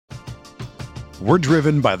We're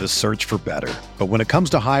driven by the search for better. But when it comes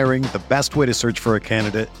to hiring, the best way to search for a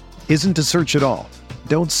candidate isn't to search at all.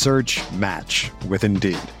 Don't search, match with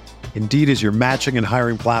Indeed. Indeed is your matching and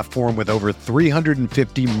hiring platform with over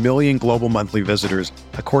 350 million global monthly visitors,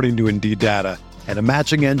 according to Indeed data, and a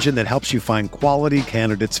matching engine that helps you find quality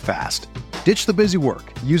candidates fast. Ditch the busy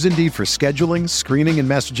work. Use Indeed for scheduling, screening, and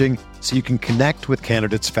messaging so you can connect with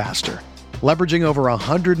candidates faster. Leveraging over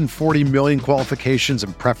 140 million qualifications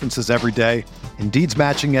and preferences every day, Indeed's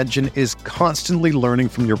matching engine is constantly learning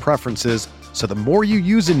from your preferences, so the more you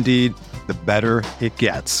use Indeed, the better it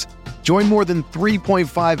gets. Join more than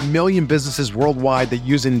 3.5 million businesses worldwide that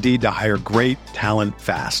use Indeed to hire great talent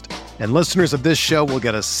fast. And listeners of this show will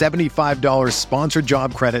get a $75 sponsored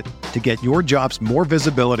job credit to get your jobs more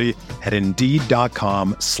visibility at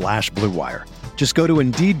Indeed.com/Blue Wire. Just go to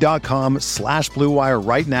Indeed.com/Blue Wire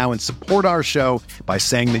right now and support our show by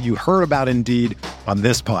saying that you heard about Indeed on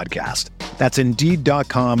this podcast. That's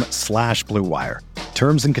Indeed.com/Blue Wire.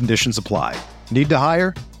 Terms and conditions apply. Need to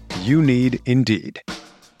hire? You need Indeed.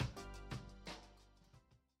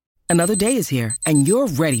 Another day is here, and you're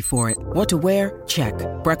ready for it. What to wear? Check.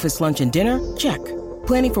 Breakfast, lunch, and dinner? Check.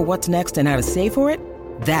 Planning for what's next and how to save for it?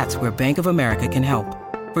 That's where Bank of America can help.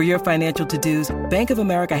 For your financial to-dos, Bank of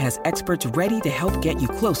America has experts ready to help get you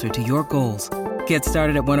closer to your goals. Get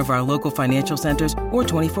started at one of our local financial centers or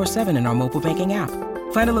 24/7 in our mobile banking app.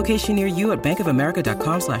 Find a location near you at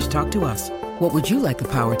bankofamerica.com/talktous. What would you like the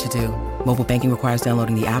power to do? Mobile banking requires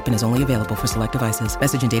downloading the app and is only available for select devices.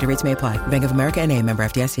 Message and data rates may apply. Bank of America N.A., member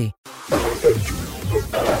FDIC. Entering the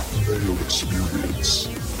Pat Mayo Experience.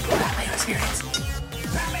 Pat Mayo Experience.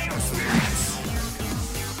 Pat Mayo Experience.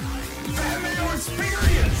 Pat Mayo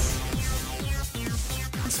Experience.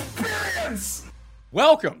 Experience.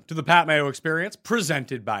 Welcome to the Pat Mayo Experience,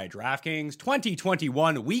 presented by DraftKings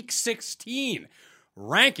 2021 Week 16.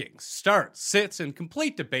 Rankings, starts, sits, and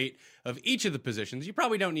complete debate of each of the positions. You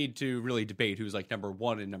probably don't need to really debate who's like number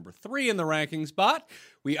 1 and number 3 in the rankings, but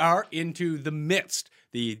we are into the midst,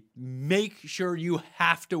 the make sure you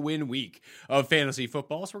have to win week of fantasy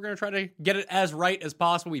football. So we're going to try to get it as right as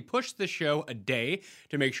possible. We pushed the show a day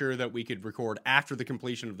to make sure that we could record after the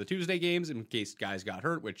completion of the Tuesday games in case guys got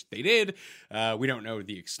hurt, which they did. We don't know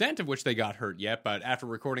the extent of which they got hurt yet, but after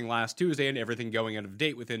recording last Tuesday and everything going out of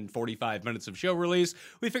date within 45 minutes of show release,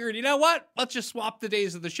 we figured, you know what? Let's just swap the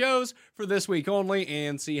days of the shows for this week only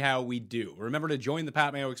and see how we do. Remember to join the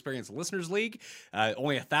Pat Mayo Experience Listeners League.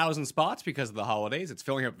 Only 1,000 spots because of the holidays. It's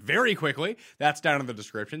filling up very quickly. That's down in the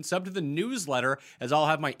description. Sub to the newsletter, as I'll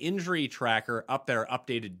have my injury tracker up there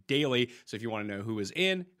updated daily. So if you want to know who is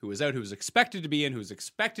in, who is out, who's expected to be in, who's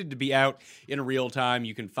expected to be out in real time,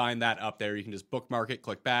 you can find that up there. You can just bookmark it,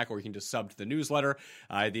 click back, or you can just sub to the newsletter.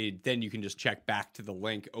 Then you can just check back to the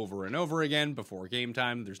link over and over again before game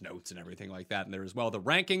time. There's notes and everything like that in there as well. The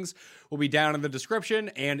rankings will be down in the description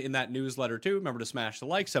and in that newsletter too. Remember to smash the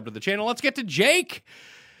like, sub to the channel. Let's get to Jake.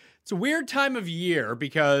 It's a weird time of year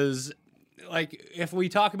because, like, if we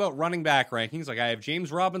talk about running back rankings, like I have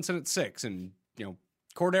James Robinson at 6 and,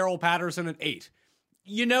 Cordero Patterson at 8.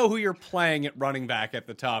 You know who you're playing at running back at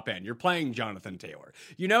the top end. You're playing Jonathan Taylor.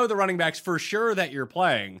 You know the running backs for sure that you're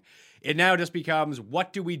playing. It now just becomes,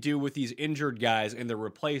 what do we do with these injured guys and their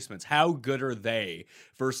replacements? How good are they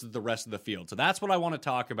versus the rest of the field? So that's what I want to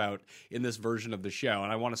talk about in this version of the show.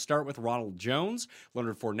 And I want to start with Ronald Jones.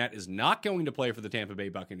 Leonard Fournette is not going to play for the Tampa Bay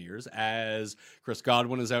Buccaneers as Chris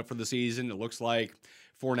Godwin is out for the season. It looks like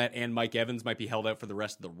Fournette and Mike Evans might be held out for the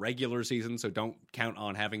rest of the regular season, so don't count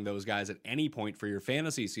on having those guys at any point for your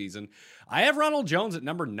fantasy season. I have Ronald Jones at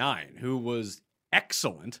number 9, who was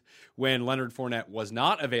excellent when Leonard Fournette was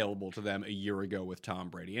not available to them a year ago with Tom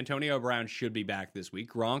Brady. Antonio Brown should be back this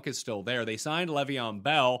week. Gronk is still there. They signed Le'Veon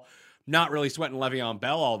Bell. Not really sweating Le'Veon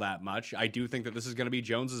Bell all that much. I do think that this is going to be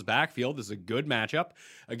Jones's backfield. This is a good matchup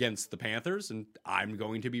against the Panthers, and I'm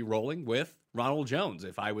going to be rolling with Ronald Jones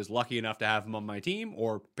if I was lucky enough to have him on my team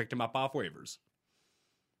or picked him up off waivers.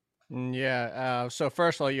 Yeah. So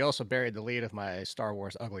first of all, you also buried the lead of my Star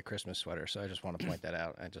Wars ugly Christmas sweater. So I just want to point that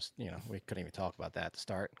out. I just, we couldn't even talk about that at the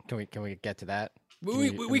start. Can we get to that?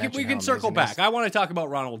 We can circle back. I want to talk about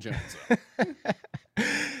Ronald Jones.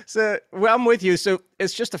 So I'm with you. So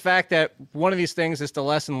it's just the fact that one of these things is the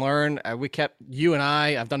lesson learned. You and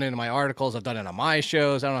I've done it in my articles. I've done it on my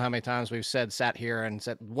shows. I don't know how many times we've sat here and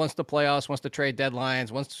said, once the playoffs, once the trade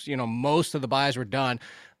deadlines, once, most of the buys were done,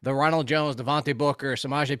 the Ronald Jones, Devontae Booker,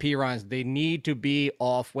 Samaje Perine, they need to be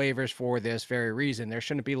off waivers for this very reason. There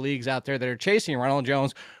shouldn't be leagues out there that are chasing Ronald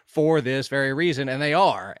Jones for this very reason, and they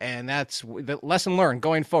are. And that's the lesson learned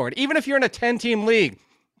going forward. Even if you're in a 10-team league,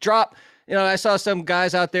 drop I saw some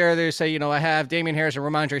guys out there, they say, I have Damian Harris and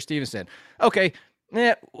Ramondre Stevenson. Okay.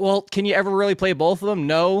 Yeah, well, can you ever really play both of them?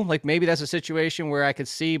 No. Like, maybe that's a situation where I could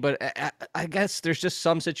see, but I guess there's just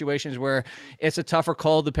some situations where it's a tougher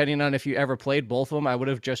call depending on if you ever played both of them. I would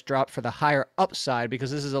have just dropped for the higher upside because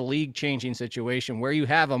this is a league-changing situation where you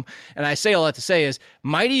have them, and I say all that to say is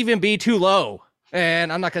might even be too low.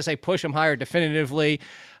 And I'm not going to say push him higher definitively.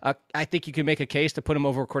 I think you can make a case to put him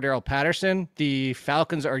over Cordero Patterson. The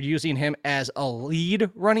Falcons are using him as a lead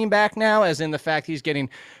running back now, as in the fact he's getting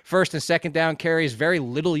first and second down carries, very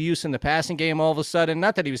little use in the passing game all of a sudden.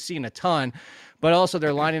 Not that he was seeing a ton, but also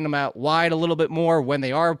they're lining him out wide a little bit more when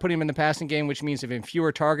they are putting him in the passing game, which means having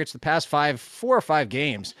fewer targets. The past 4 or 5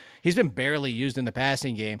 games, he's been barely used in the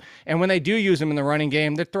passing game. And when they do use him in the running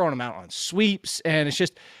game, they're throwing him out on sweeps, and it's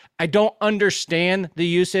just, I don't understand the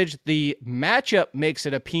usage. The matchup makes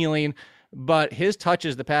it appealing, but his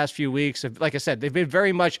touches the past few weeks, like I said, they've been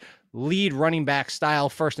very much lead running back style,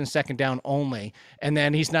 first and second down only. And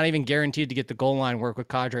then he's not even guaranteed to get the goal line work with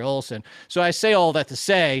Kadri Olson. So I say all that to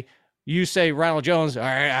say, you say Ronald Jones, all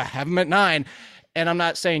right, I have him at 9. And I'm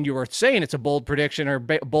not saying you were saying it's a bold prediction or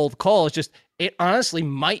bold call. It's just, it honestly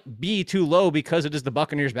might be too low because it is the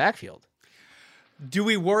Buccaneers backfield. Do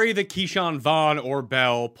we worry that Keyshawn Vaughn or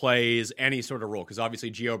Bell plays any sort of role? Because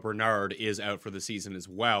obviously Gio Bernard is out for the season as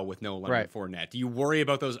well with no Leonard Fournette. Do you worry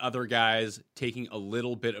about those other guys taking a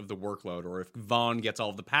little bit of the workload, or if Vaughn gets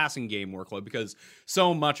all of the passing game workload? Because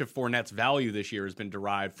so much of Fournette's value this year has been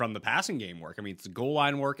derived from the passing game work. I mean, it's the goal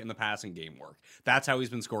line work and the passing game work. That's how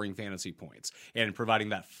he's been scoring fantasy points and providing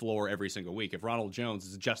that floor every single week. If Ronald Jones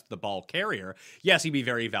is just the ball carrier, yes, he'd be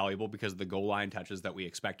very valuable because of the goal line touches that we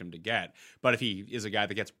expect him to get. But if he is a guy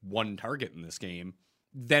that gets one target in this game,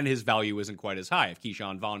 then his value isn't quite as high if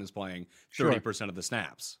Keyshawn Vaughn is playing 30% of the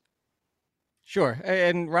snaps. Sure.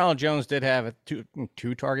 And Ronald Jones did have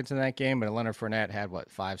two targets in that game, but Leonard Fournette had,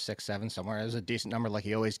 5, 6, 7 somewhere. It was a decent number like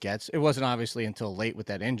he always gets. It wasn't obviously until late with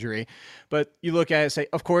that injury. But you look at it and say,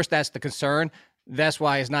 of course, that's the concern. That's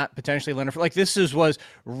why it's not potentially Leonard. Like, this was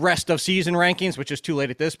rest of season rankings, which is too late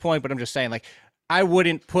at this point. But I'm just saying, I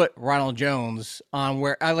wouldn't put Ronald Jones on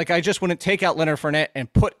where I just wouldn't take out Leonard Fournette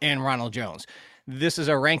and put in Ronald Jones. This is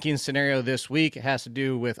a ranking scenario this week. It has to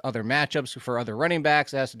do with other matchups for other running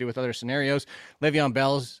backs. It has to do with other scenarios. Le'Veon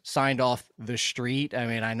Bell's signed off the street. I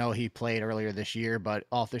mean, I know he played earlier this year, but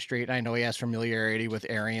off the street. I know he has familiarity with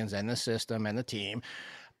Arians and the system and the team.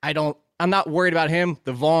 I'm not worried about him.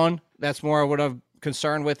 The Vaughn, that's more what I'm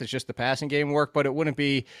concerned with. It's just the passing game work, but it wouldn't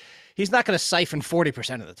be. He's not going to siphon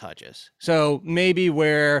 40% of the touches. So maybe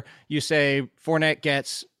where you say Fournette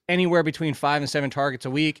gets anywhere between 5 and 7 targets a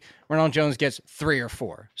week, Ronald Jones gets 3 or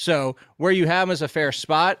 4. So where you have him is a fair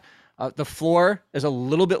spot. The floor is a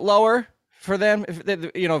little bit lower for them. If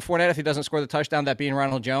Fournette, if he doesn't score the touchdown, that being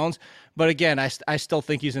Ronald Jones. But again, I still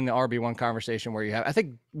think he's in the RB1 conversation where you have. I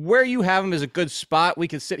think where you have him is a good spot. We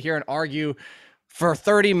could sit here and argue for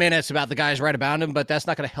 30 minutes about the guys right about him, but that's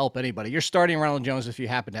not going to help anybody. You're starting Ronald Jones if you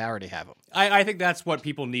happen to already have him. I think that's what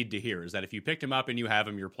people need to hear, is that if you picked him up and you have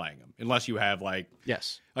him, you're playing him. Unless you have,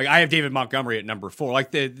 yes. I have David Montgomery at number 4.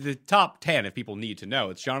 The top 10, if people need to know,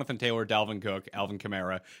 it's Jonathan Taylor, Dalvin Cook, Alvin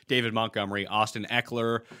Kamara, David Montgomery, Austin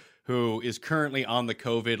Eckler, who is currently on the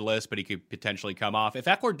COVID list, but he could potentially come off. If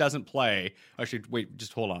Eckler doesn't play, actually, wait,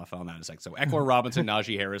 just hold off on that a second. So Eckler, Robinson,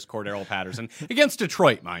 Najee Harris, Cordero Patterson, against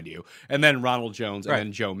Detroit, mind you, and then Ronald Jones, and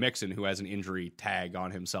then Joe Mixon, who has an injury tag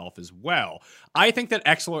on himself as well. I think that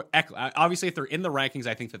Eckler, obviously, if they're in the rankings,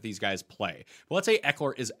 I think that these guys play. But let's say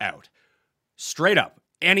Eckler is out. Straight up,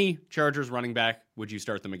 any Chargers running back, would you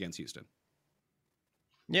start them against Houston?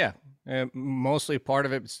 Yeah, mostly part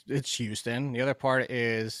of it's Houston. The other part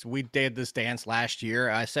is we did this dance last year.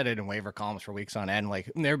 I said it in waiver columns for weeks on end.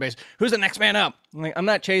 Everybody's, who's the next man up? I'm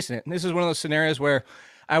not chasing it. And this is one of those scenarios where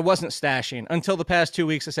I wasn't stashing until the past 2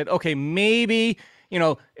 weeks. I said, okay, maybe,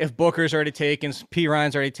 if Booker's already taken, P.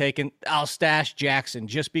 Ryan's already taken, I'll stash Jackson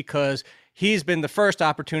just because he's been the first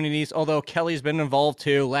opportunities, although Kelly's been involved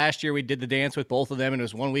too. Last year we did the dance with both of them, and it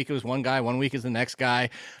was 1 week it was one guy, 1 week is the next guy.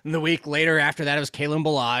 And the week later after that it was Kalen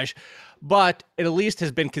Ballage. But it at least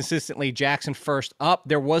has been consistently Jackson first up.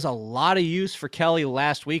 There was a lot of use for Kelly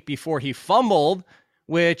last week before he fumbled,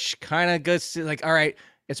 which kind of gets all right,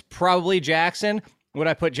 it's probably Jackson. Would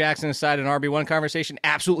I put Jackson inside an RB1 conversation?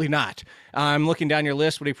 Absolutely not. I'm looking down your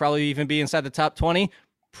list. Would he probably even be inside the top 20?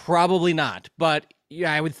 Probably not. But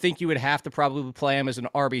yeah, I would think you would have to probably play him as an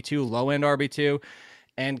RB2, low-end RB2.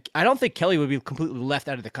 And I don't think Kelly would be completely left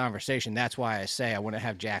out of the conversation. That's why I say I wouldn't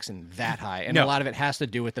have Jackson that high. And a lot of it has to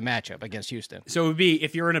do with the matchup against Houston. So it would be,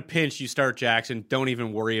 if you're in a pinch, you start Jackson. Don't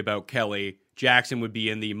even worry about Kelly. Jackson would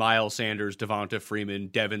be in the Miles Sanders, Devonta Freeman,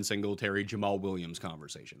 Devin Singletary, Jamal Williams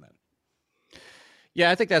conversation then.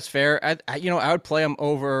 Yeah, I think that's fair. I would play him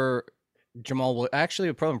over Jamal. Actually,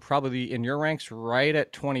 would put him probably in your ranks right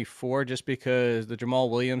at 24, just because the Jamal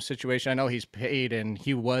Williams situation. I know he's paid and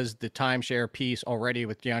he was the timeshare piece already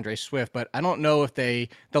with DeAndre Swift, but I don't know if the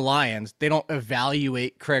Lions, they don't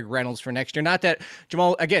evaluate Craig Reynolds for next year. Not that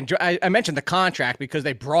Jamal, again, I mentioned the contract because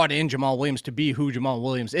they brought in Jamal Williams to be who Jamal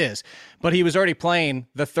Williams is, but he was already playing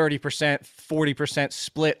the 30%, 40%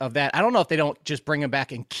 split of that. I don't know if they don't just bring him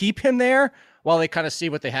back and keep him there while they kind of see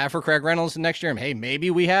what they have for Craig Reynolds next year. And hey,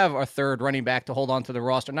 maybe we have a third running back to hold on to the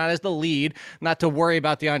roster, not as the lead, not to worry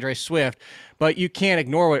about DeAndre Swift, but you can't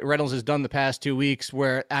ignore what Reynolds has done the past 2 weeks,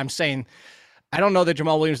 where I'm saying, I don't know that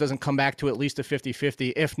Jamal Williams doesn't come back to at least a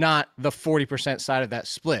 50-50, if not the 40% side of that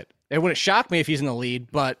split. It wouldn't shock me if he's in the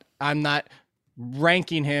lead, but I'm not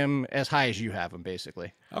ranking him as high as you have him,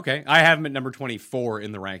 basically. Okay, I have him at number 24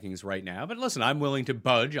 in the rankings right now. But listen, I'm willing to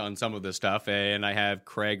budge on some of this stuff, and I have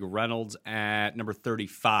Craig Reynolds at number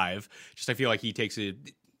 35. Just I feel like he takes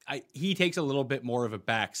a little bit more of a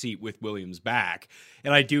back seat with Williams back,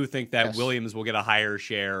 and I do think that Williams will get a higher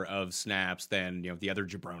share of snaps than the other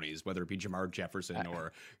jabronis, whether it be Jamar Jefferson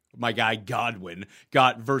or my guy Godwin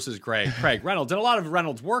got versus Craig Reynolds, and a lot of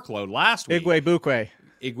Reynolds' workload last week.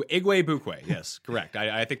 Igwe Bukwe, yes, correct.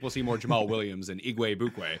 I think we'll see more Jamal Williams and Igwe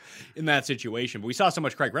Bukwe in that situation. But we saw so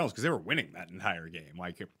much Craig Reynolds because they were winning that entire game.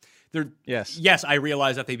 Yes, I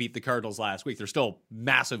realize that they beat the Cardinals last week. They're still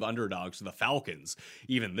massive underdogs to the Falcons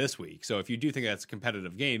even this week. So if you do think that's a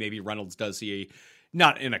competitive game, maybe Reynolds does see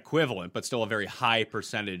not an equivalent, but still a very high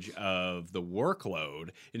percentage of the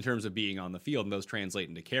workload in terms of being on the field, and those translate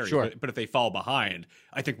into carries. Sure. But if they fall behind,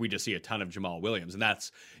 I think we just see a ton of Jamal Williams. And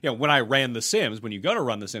that's, when I ran The Sims, when you go to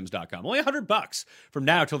runthesims.com, only $100 from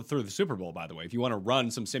now till through the Super Bowl, by the way, if you want to run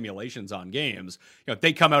some simulations on games,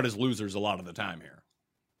 they come out as losers a lot of the time here.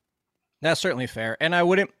 That's certainly fair. And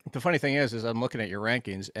the funny thing is I'm looking at your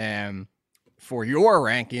rankings, and for your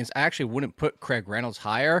rankings, I actually wouldn't put Craig Reynolds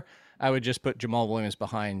higher. I would just put Jamal Williams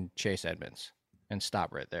behind Chase Edmonds and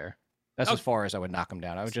stop right there. That's as far as I would knock him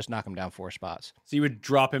down. I would just knock him down 4 spots. So you would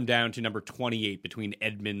drop him down to number 28 between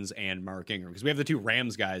Edmonds and Mark Ingram, because we have the 2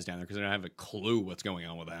 Rams guys down there because I don't have a clue what's going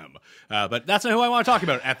on with them. But that's not who I want to talk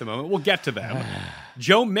about at the moment. We'll get to them.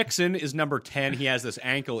 Joe Mixon is number 10. He has this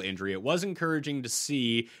ankle injury. It was encouraging to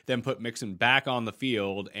see them put Mixon back on the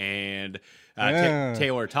field, and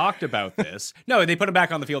Taylor talked about this. No, they put him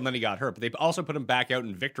back on the field and then he got hurt, but they also put him back out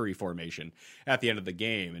in victory formation at the end of the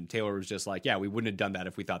game. And Taylor was just like, yeah, we wouldn't have done that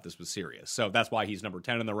if we thought this was serious. So that's why he's number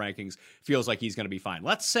 10 in the rankings. Feels like he's going to be fine.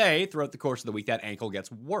 Let's say throughout the course of the week that ankle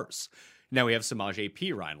gets worse. Now we have Samaje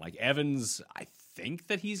Perine. Like Evans, I think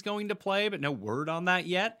that he's going to play, but no word on that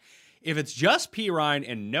yet. If it's just Perine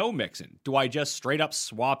and no Mixon, do I just straight up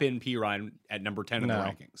swap in Perine at number 10 in the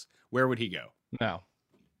rankings? Where would he go? No.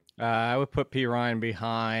 I would put Perine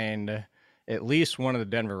behind at least one of the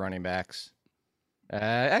Denver running backs.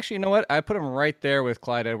 Actually, you know what? I put him right there with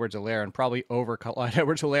Clyde Edwards-Helaire, and probably over Clyde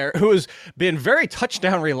Edwards-Helaire, who has been very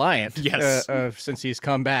touchdown reliant since he's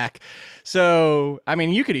come back. So, I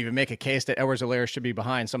mean, you could even make a case that Edwards-Helaire should be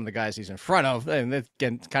behind some of the guys he's in front of, and that's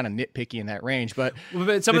again kind of nitpicky in that range. But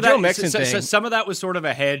some of that, some of that was sort of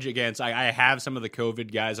a hedge against. I have some of the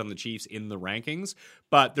COVID guys on the Chiefs in the rankings,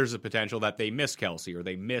 but there's a potential that they miss Kelsey or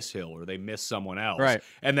they miss Hill or they miss someone else, right?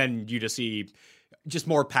 And then you just see just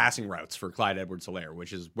more passing routes for Clyde Edwards-Helaire,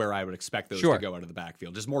 which is where I would expect those to go out of the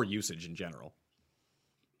backfield. Just more usage in general.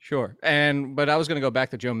 Sure. But I was going to go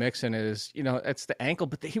back to Joe Mixon it's the ankle,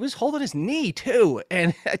 but he was holding his knee too.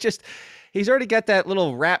 And he's already got that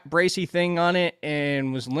little wrap bracey thing on it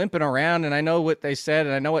and was limping around. And I know what they said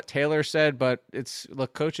and I know what Taylor said, but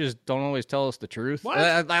coaches don't always tell us the truth.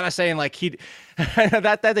 I'm not saying like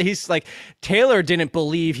that he's like, Taylor didn't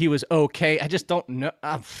believe he was okay. I just don't know.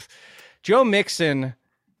 Joe Mixon,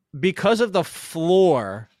 because of the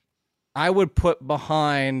floor, I would put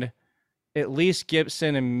behind at least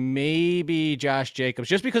Gibson and maybe Josh Jacobs,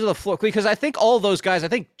 just because of the floor. Because I think all those guys, I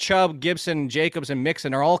think Chubb, Gibson, Jacobs, and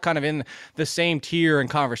Mixon are all kind of in the same tier and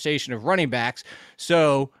conversation of running backs.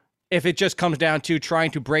 So if it just comes down to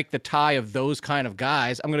trying to break the tie of those kind of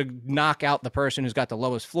guys, I'm going to knock out the person who's got the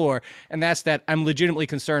lowest floor. And that's that I'm legitimately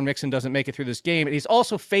concerned Mixon doesn't make it through this game. And he's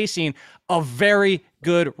also facing a very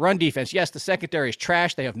good run defense. Yes, the secondary is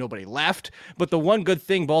trash. They have nobody left. But the one good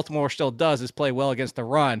thing Baltimore still does is play well against the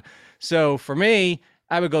run. So for me,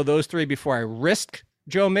 I would go those 3 before I risk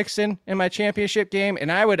Joe Mixon in my championship game,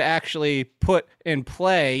 and I would actually put in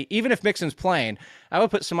play, even if Mixon's playing, I would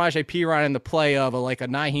put Samaje Perine in the play of a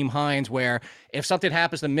Nyheim Hines, where if something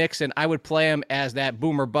happens to Mixon, I would play him as that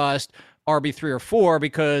boomer bust RB3 or 4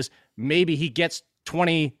 because maybe he gets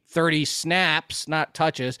 20, 30 snaps, not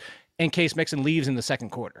touches, in case Mixon leaves in the second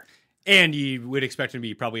quarter. And you would expect him to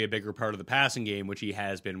be probably a bigger part of the passing game, which he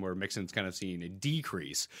has been, where Mixon's kind of seeing a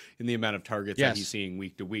decrease in the amount of targets that he's seeing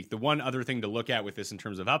week to week. The one other thing to look at with this in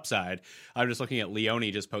terms of upside, I'm just looking at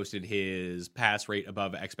Leone just posted his pass rate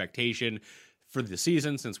above expectation for the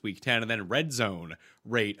season since week 10, and then red zone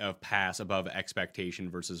rate of pass above expectation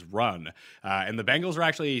versus run. And the Bengals are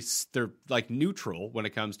actually, they're like neutral when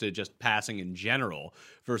it comes to just passing in general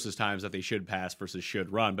versus times that they should pass versus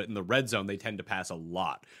should run. But in the red zone, they tend to pass a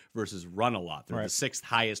lot versus run a lot. They're the sixth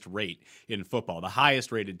highest rate in football. The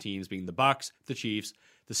highest rated teams being the Bucs, the Chiefs,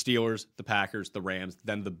 the Steelers, the Packers, the Rams,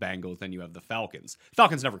 then the Bengals, then you have the Falcons.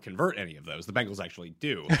 Falcons never convert any of those. The Bengals actually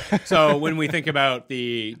do. So when we think about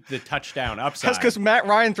the touchdown upside... That's because Matt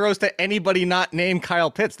Ryan throws to anybody not named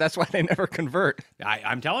Kyle Pitts. That's why they never convert.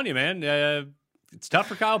 I'm telling you, man, it's tough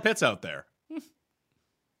for Kyle Pitts out there.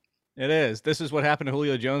 It is. This is what happened to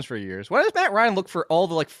Julio Jones for years. Why does Matt Ryan look for all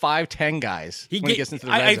the 5'10" guys when he gets into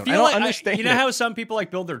the red zone? I don't understand. You know how some people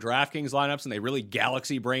build their DraftKings lineups and they really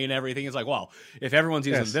galaxy brain everything? It's like, well, if everyone's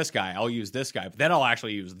using this guy, I'll use this guy. But then I'll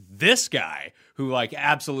actually use this guy who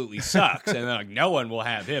absolutely sucks, and then no one will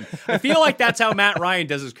have him. I feel like that's how Matt Ryan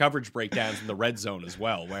does his coverage breakdowns in the red zone as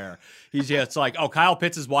well, where he's just like, oh, Kyle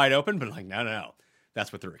Pitts is wide open, but no.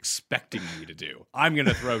 That's what they're expecting me to do. I'm going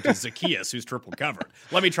to throw to Zacchaeus, who's triple covered.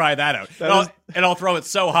 Let me try that out. And I'll throw it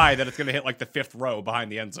so high that it's going to hit the fifth row behind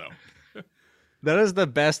the end zone. That is the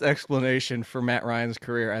best explanation for Matt Ryan's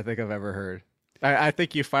career I think I've ever heard. I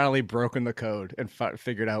think you finally broken the code and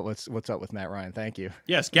figured out what's up with Matt Ryan. Thank you.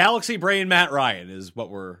 Yes, Galaxy Brain Matt Ryan is what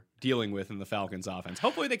we're dealing with in the Falcons offense.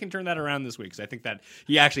 Hopefully they can turn that around this week, because I think that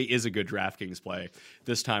he actually is a good DraftKings play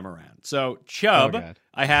this time around. So Chubb,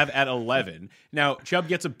 I have at 11. Now, Chubb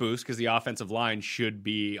gets a boost because the offensive line should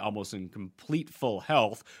be almost in complete full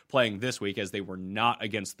health playing this week, as they were not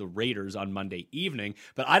against the Raiders on Monday evening.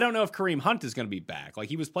 But I don't know if Kareem Hunt is going to be back.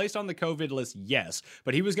 He was placed on the COVID list, yes,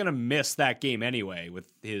 but he was going to miss that game anyway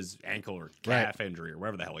with his ankle or calf injury or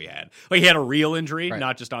whatever the hell he had. He had a real injury,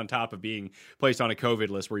 not just on top of being placed on a COVID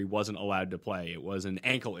list where he wasn't allowed to play. It was an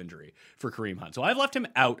ankle injury for Kareem Hunt. So I've left him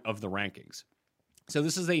out of the rankings. So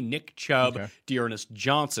this is a Nick Chubb, Dearness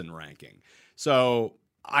Johnson ranking. So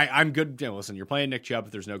I'm good. Listen, you're playing Nick Chubb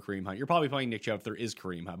if there's no Kareem Hunt. You're probably playing Nick Chubb if there is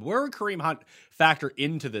Kareem Hunt. But where would Kareem Hunt factor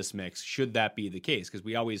into this mix, should that be the case? Because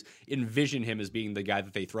we always envision him as being the guy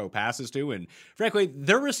that they throw passes to. And frankly,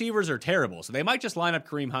 their receivers are terrible. So they might just line up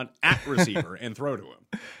Kareem Hunt at receiver and throw to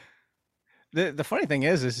him. The funny thing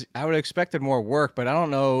is I would have expected more work, but I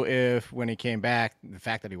don't know if when he came back, the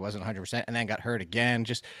fact that he wasn't 100% and then got hurt again,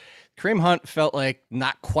 just Kareem Hunt felt like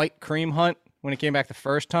not quite Kareem Hunt when he came back the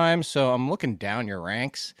first time. So I'm looking down your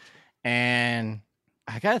ranks, and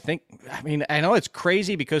I got to think, I know it's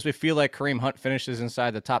crazy because we feel like Kareem Hunt finishes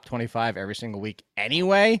inside the top 25 every single week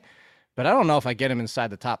anyway, but I don't know if I get him inside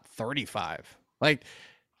the top 35.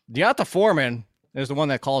 Deonta Foreman is the one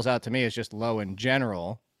that calls out to me as just low in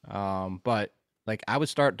general. But I would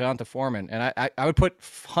start Deonta Foreman, and I would put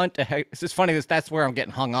Hunt ahead. It's just funny that's where I'm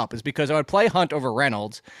getting hung up, is because I would play Hunt over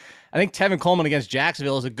Reynolds. I think Tevin Coleman against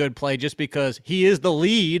Jacksonville is a good play just because he is the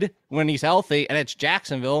lead when he's healthy, and it's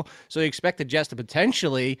Jacksonville, so you expect the Jets to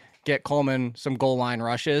potentially get Coleman some goal line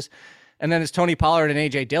rushes. And then it's Tony Pollard and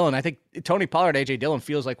A.J. Dillon. I think Tony Pollard and A.J. Dillon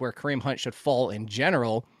feels like where Kareem Hunt should fall in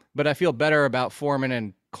general, but I feel better about Foreman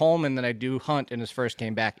and Coleman than I do Hunt in his first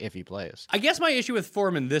game back if he plays. I guess my issue with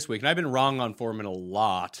Foreman this week, and I've been wrong on Foreman a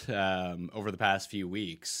lot over the past few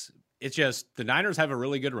weeks, it's just the Niners have a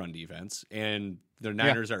really good run defense, and the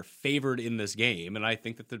Niners are favored in this game, and I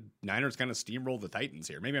think that the Niners kind of steamroll the Titans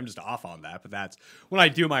here. Maybe I'm just off on that, but that's when I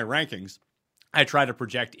do my rankings, I try to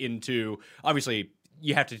project into, obviously,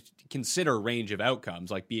 you have to consider a range of outcomes,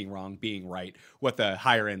 like being wrong, being right, what the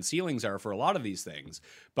higher end ceilings are for a lot of these things.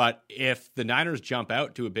 But if the Niners jump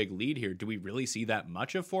out to a big lead here, do we really see that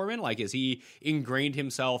much of Foreman? Has he ingrained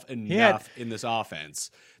himself enough in this offense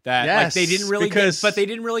that they didn't really they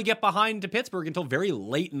didn't really get behind to Pittsburgh until very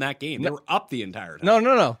late in that game. They were up the entire time.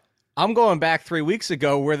 No. I'm going back 3 weeks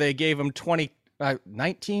ago where they gave him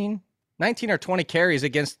 19 or 20 carries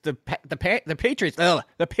against the Patriots,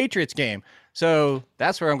 the Patriots game. So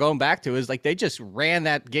that's where I'm going back to, is they just ran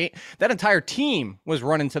that game. That entire team was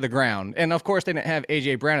running to the ground. And of course they didn't have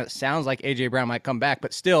A.J. Brown. It sounds like A.J. Brown might come back,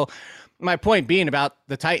 but still, my point being about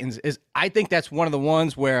the Titans is I think that's one of the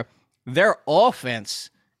ones where their offense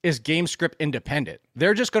is game script independent.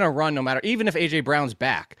 They're just going to run no matter, even if A.J. Brown's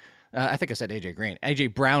back. I think I said A.J. Green. A.J.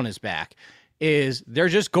 Brown is back. is they're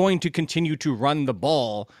just going to continue to run the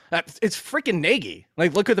ball. It's freaking Nagy.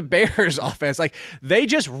 Like, look at the Bears offense. Like, they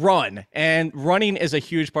just run, and running is a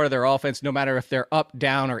huge part of their offense, no matter if they're up,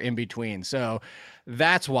 down, or in between. So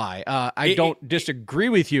that's why I don't disagree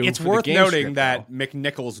with you. It's worth noting that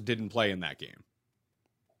McNichols didn't play in that game.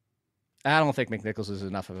 I don't think McNichols is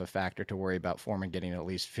enough of a factor to worry about Foreman getting at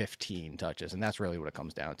least 15 touches, and that's really what it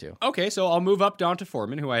comes down to. Okay, so I'll move up Donta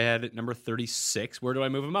Foreman, who I had at number 36. Where do I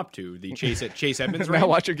move him up to? The Chase Edmonds range? Now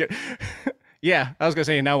watch him get... Yeah, I was going to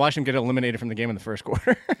say, now watch him get eliminated from the game in the first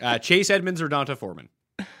quarter. Chase Edmonds or Donta Foreman?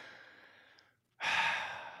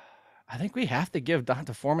 I think we have to give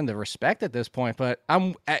Donta Foreman the respect at this point, but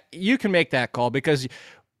you can make that call because,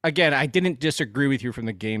 again, I didn't disagree with you from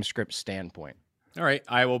the game script standpoint. All right,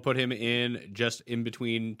 I will put him in just in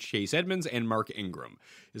between Chase Edmonds and Mark Ingram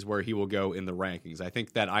is where he will go in the rankings. I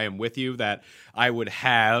think that I am with you that I would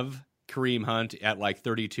have Kareem Hunt at like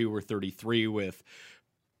 32 or 33 with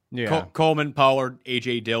Coleman, Pollard,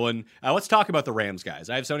 A.J. Dillon. Let's talk about the Rams guys.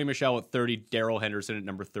 I have Sony Michel at 30, Darrell Henderson at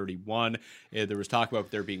number 31. There was talk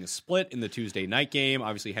about there being a split in the Tuesday night game.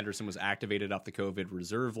 Obviously, Henderson was activated off the COVID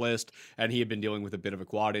reserve list, and he had been dealing with a bit of a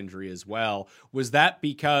quad injury as well. Was that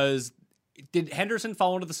because... Did Henderson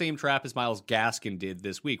fall into the same trap as Myles Gaskin did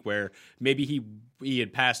this week, where maybe he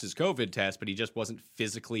had passed his COVID test, but he just wasn't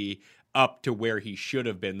physically up to where he should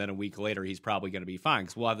have been? Then a week later, he's probably going to be fine.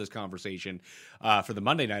 Because we'll have this conversation for the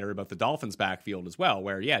Monday Nighter about the Dolphins backfield as well,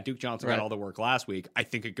 where, Duke Johnson got all the work last week. I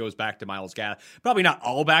think it goes back to Myles Gaskin. Probably not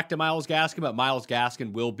all back to Myles Gaskin, but Myles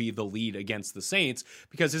Gaskin will be the lead against the Saints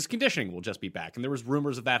because his conditioning will just be back. And there was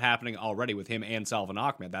rumors of that happening already with him and Salvon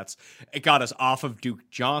Ahmed. It got us off of Duke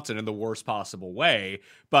Johnson in the worst possible way,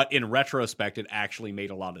 but in retrospect, it actually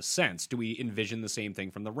made a lot of sense. Do we envision the same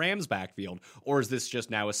thing from the Rams backfield, or is this just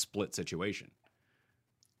now a split situation?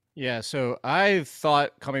 Yeah, so I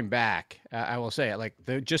thought coming back, I will say it, like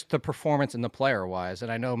just the performance and the player-wise,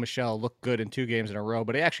 and I know Michel looked good in 2 games in a row,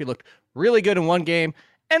 but he actually looked really good in one game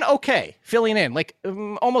and okay, filling in, like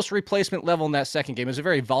almost replacement level in that second game. It was a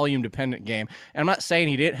very volume-dependent game, and I'm not saying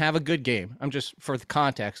he didn't have a good game. I'm just, for the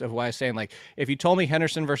context of why I'm saying, like, if you told me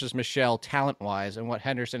Henderson versus Michel talent-wise and what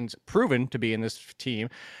Henderson's proven to be in this team,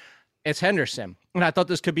 it's Henderson. And I thought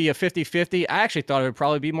this could be a 50-50. I actually thought it would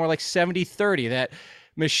probably be more like 70-30, that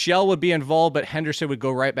Michel would be involved, but Henderson would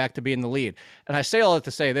go right back to being the lead. And I say all that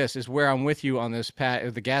to say this is where I'm with you on this,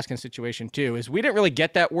 Pat, the Gaskin situation too, is we didn't really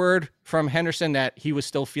get that word from Henderson that he was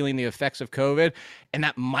still feeling the effects of COVID, and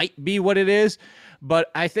that might be what it is.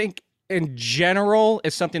 But I think in general,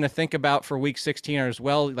 it's something to think about for week 16 as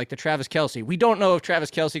well, like the Travis Kelce. We don't know if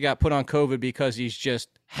Travis Kelce got put on COVID because he's just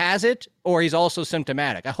has it or he's also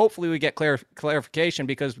symptomatic. Hopefully we get clarification,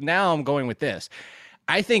 because now I'm going with this.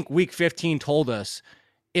 I think week 15 told us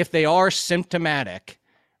if they are symptomatic,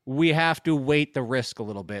 we have to weight the risk a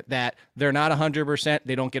little bit, that they're not 100%.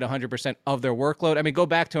 They don't get 100% of their workload. I mean, go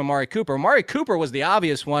back to Amari Cooper. Amari Cooper was the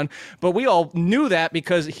obvious one, but we all knew that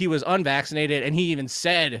because he was unvaccinated, and he even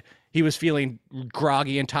said he was feeling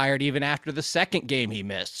groggy and tired even after the second game he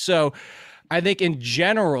missed. So I think in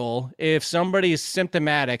general, if somebody is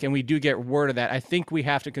symptomatic and we do get word of that, I think we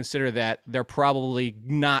have to consider that they're probably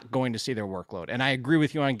not going to see their workload. And I agree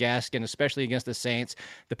with you on Gaskin, especially against the Saints.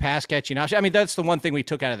 The pass catching option, I mean, that's the one thing we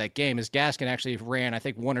took out of that game is Gaskin actually ran, I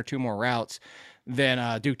think, 1 or 2 more routes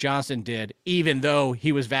than Duke Johnson did, even though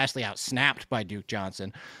he was vastly outsnapped by Duke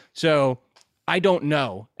Johnson. So I don't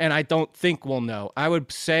know, and I don't think we'll know. I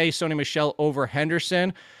would say Sony Michel over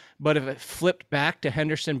Henderson, but if it flipped back to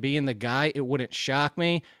Henderson being the guy, it wouldn't shock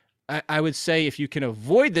me. I would say if you can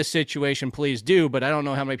avoid this situation, please do, but I don't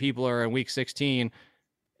know how many people are in week 16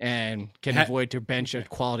 and can avoid to bench a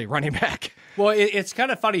quality running back. Well, it's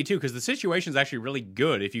kind of funny, too, because the situation is actually really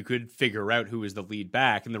good if you could figure out who is the lead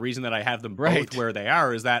back. And the reason that I have them both where they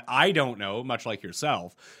are is that I don't know, much like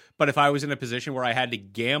yourself, but if I was in a position where I had to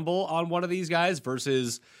gamble on one of these guys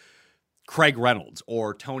versus Craig Reynolds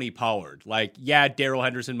or Tony Pollard, like, Darrell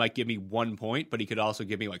Henderson might give me 1 point, but he could also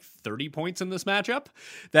give me like 30 points in this matchup.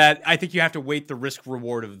 That I think you have to weight the risk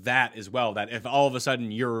reward of that as well. That if all of a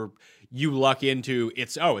sudden you luck into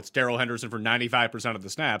it's Darrell Henderson for 95% of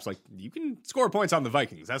the snaps, like, you can score points on the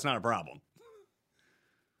Vikings. That's not a problem.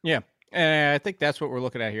 Yeah. And I think that's what we're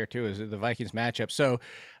looking at here, too, is the Vikings matchup. So,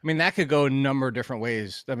 I mean, that could go a number of different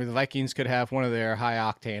ways. I mean, the Vikings could have one of their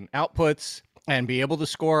high-octane outputs and be able to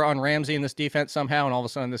score on Ramsey in this defense somehow, and all of a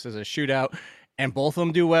sudden this is a shootout, and both of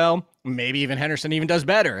them do well. Maybe even Henderson even does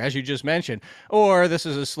better, as you just mentioned. Or this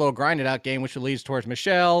is a slow, grinded-out game, which leads towards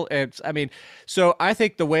Michel. So I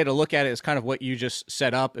think the way to look at it is kind of what you just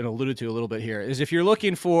set up and alluded to a little bit here, is if you're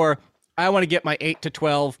looking for, I want to get my 8 to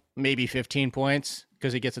 12, maybe 15 points,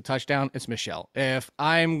 because he gets a touchdown, it's Michel. If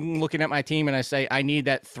I'm looking at my team and I say I need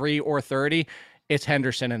that 3 or 30, it's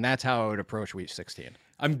Henderson, and that's how I would approach week 16.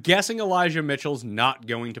 I'm guessing Elijah Mitchell's not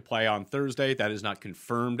going to play on Thursday. That is not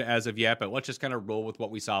confirmed as of yet, but let's just kind of roll with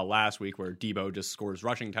what we saw last week where Debo just scores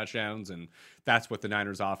rushing touchdowns, and that's what the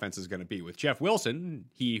Niners offense is going to be. With Jeff Wilson,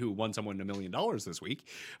 he who won someone $1 million this week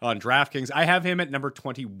on DraftKings, I have him at number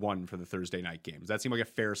 21 for the Thursday night game. Does that seem like a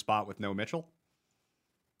fair spot with no Mitchell?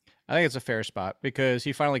 I think it's a fair spot because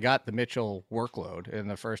he finally got the Mitchell workload. In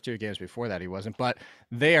the first 2 games before that, he wasn't. But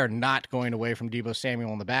they are not going away from Deebo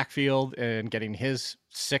Samuel in the backfield and getting his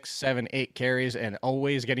 6, 7, 8 carries and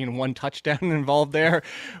always getting 1 touchdown involved there,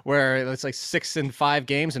 where it's like 6 in 5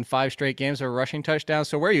 games and 5 straight games are rushing touchdowns.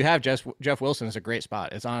 So where you have Jeff Wilson is a great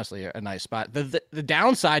spot. It's honestly a nice spot. The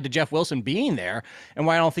downside to Jeff Wilson being there and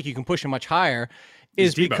why I don't think you can push him much higher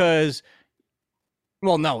is because –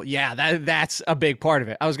 well, no, yeah, that's a big part of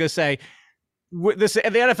it. I was going to say, the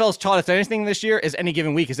NFL's taught us anything this year is any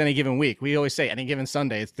given week is any given week. We always say any given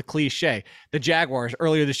Sunday. It's the cliche. The Jaguars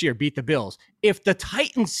earlier this year beat the Bills. If the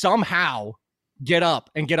Titans somehow get up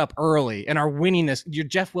early and are winning this,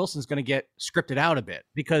 Jeff Wilson's going to get scripted out a bit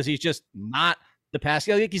because he's just not the pass.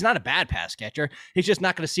 He's not a bad pass catcher. He's just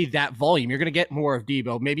not going to see that volume. You're going to get more of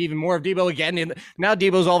Debo, maybe even more of Debo again. And now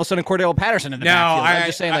Debo's all of a sudden Cordell Patterson in the backfield. I'm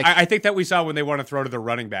just saying, I think that we saw when they want to throw to the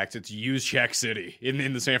running backs, it's use check city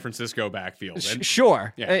in the San Francisco backfield. And,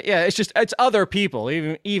 sure. Yeah. It's other people,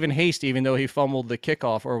 even Hasty, even though he fumbled the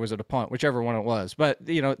kickoff, or was it a punt, whichever one it was. But,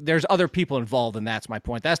 there's other people involved, and that's my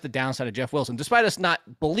point. That's the downside of Jeff Wilson. Despite us not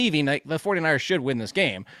believing that the 49ers should win this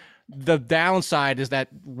game, the downside is that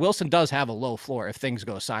Wilson does have a low floor if things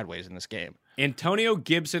go sideways in this game. Antonio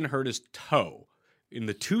Gibson hurt his toe in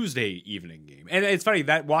the Tuesday evening game. And it's funny,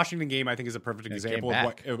 that Washington game, I think, is a perfect example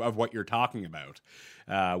of what you're talking about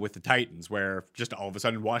with the Titans, where just all of a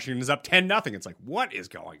sudden Washington is up 10-0. It's like, what is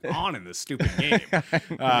going on in this stupid game?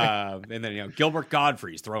 And then, Gilbert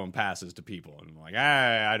Godfrey's throwing passes to people. And I'm like,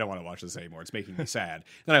 I don't want to watch this anymore. It's making me sad.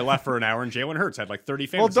 Then I left for an hour, and Jalen Hurts had like 30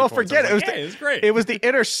 fantasy points. Well, don't forget, it was great. It was the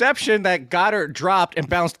interception that Goddard dropped and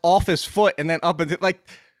bounced off his foot and then up and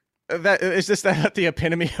that is just that the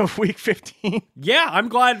epitome of week 15. Yeah, I'm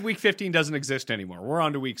glad week 15 doesn't exist anymore. We're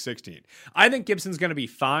on to week 16. I think Gibson's going to be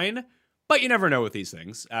fine, but you never know with these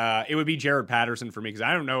things. It would be Jared Patterson for me because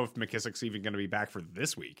I don't know if McKissick's even going to be back for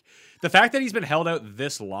this week. The fact that he's been held out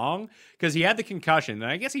this long, because he had the concussion, and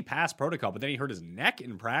I guess he passed protocol, but then he hurt his neck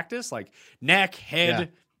in practice, like neck, head. Yeah.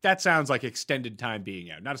 That sounds like extended time being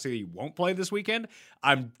out. Not to say that he won't play this weekend.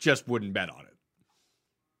 I just wouldn't bet on it.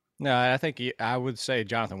 No, I think I would say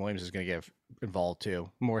Jonathan Williams is going to get involved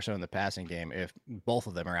too, more so in the passing game if both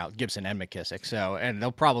of them are out, Gibson and McKissick. So, and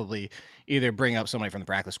they'll probably either bring up somebody from the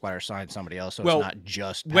practice squad or sign somebody else. So it's not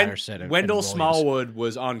just Patterson. Wendell Smallwood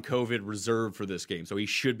was on COVID reserve for this game, so he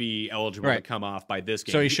should be eligible to come off by this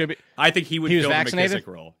game. So he should be. I think he would fill the McKissick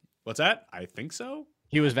role. What's that? I think so.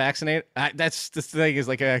 He was vaccinated. That's the thing is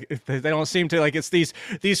they don't seem to it's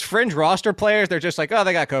these fringe roster players. They're just like, oh,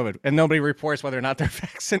 they got COVID, and nobody reports whether or not they're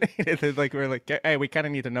vaccinated. We're like, hey, we kind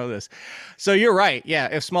of need to know this. So you're right. Yeah,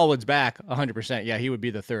 if Smallwood's back 100%, yeah, he would be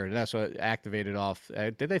the third. And that's what activated off.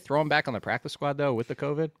 Did they throw him back on the practice squad though with the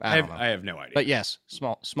COVID? I have no idea. But yes,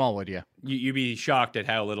 Smallwood. Yeah. You'd be shocked at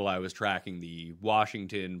how little I was tracking the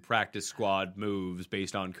Washington practice squad moves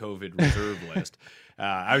based on COVID reserve list.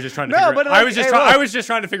 I was just trying to. I was just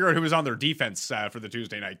trying to figure out who was on their defense for the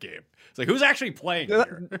Tuesday night game. It's like, who's actually playing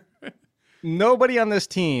here? Nobody on this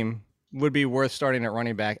team would be worth starting at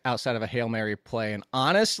running back outside of a Hail Mary play. And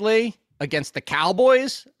honestly, against the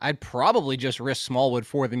Cowboys, I'd probably just risk Smallwood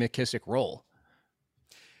for the McKissick role.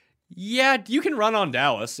 Yeah, you can run on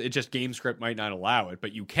Dallas. It just game script might not allow it,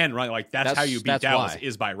 but you can run. That's how you beat Dallas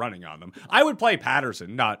is by running on them. I would play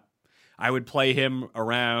Patterson. I would play him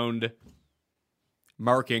around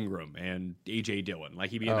Mark Ingram and A.J. Dillon. Like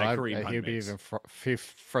he'd be in that Kareem Hunt He'd be even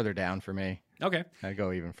further down for me. Okay. I'd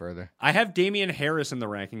go even further. I have Damian Harris in the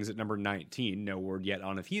rankings at number 19. No word yet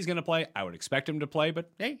on if he's going to play. I would expect him to play, but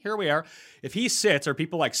hey, here we are. If he sits, are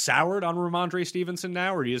people soured on Ramondre Stevenson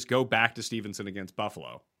now, or do you just go back to Stevenson against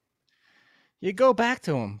Buffalo? You go back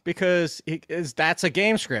to him because that's a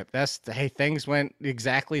game script. Things went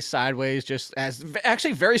exactly sideways, just as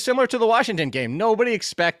actually very similar to the Washington game. Nobody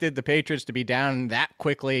expected the Patriots to be down that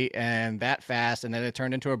quickly and that fast, and then it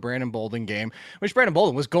turned into a Brandon Bolden game, which Brandon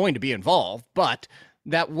Bolden was going to be involved, but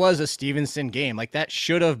that was a Stevenson game. That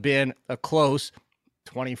should have been a close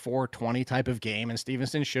 24-20 type of game, and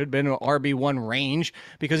Stevenson should have been an RB1 range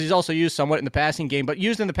because he's also used somewhat in the passing game, but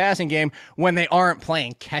used in the passing game when they aren't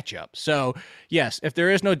playing catch-up. So, yes, if there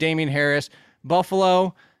is no Damian Harris,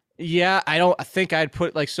 Buffalo, Yeah, I think I'd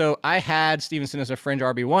put so I had Stevenson as a fringe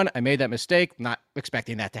RB1. I made that mistake, not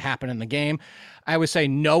expecting that to happen in the game. I would say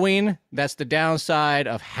knowing that's the downside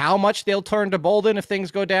of how much they'll turn to Bolden if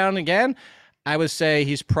things go down again. I would say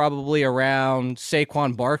he's probably around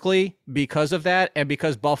Saquon Barkley because of that, and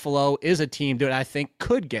because Buffalo is a team that I think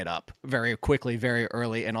could get up very quickly, very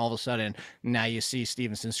early, and all of a sudden now you see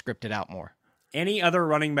Stevenson scripted out more. Any other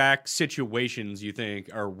running back situations you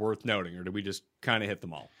think are worth noting, or did we just kind of hit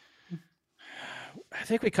them all? I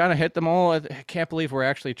think we kind of hit them all. I can't believe we're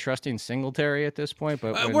actually trusting Singletary at this point,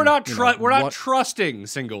 but we're not trusting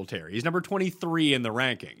Singletary. He's number 23 in the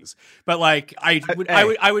rankings. But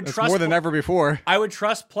I would trust more than ever before. I would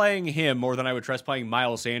trust playing him more than I would trust playing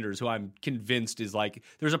Miles Sanders, who I'm convinced is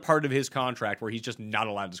there's a part of his contract where he's just not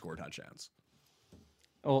allowed to score touchdowns.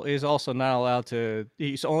 Well, he's also not allowed to.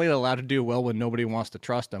 He's only allowed to do well when nobody wants to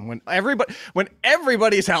trust him. When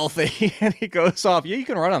everybody's healthy and he goes off, you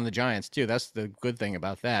can run on the Giants too. That's the good thing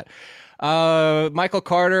about that. Michael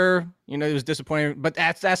Carter, it was disappointing, but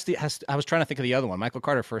I was trying to think of the other one. Michael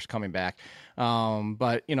Carter first coming back,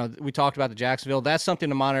 but we talked about the Jacksonville. That's something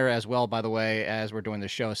to monitor as well. By the way, as we're doing the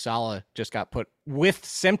show, Saleh just got put with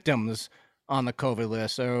symptoms on the COVID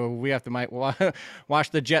list, so we have to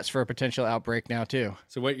watch the Jets for a potential outbreak now too.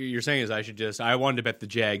 So what you're saying is I wanted to bet the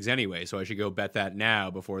Jags anyway, so I should go bet that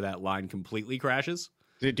now before that line completely crashes.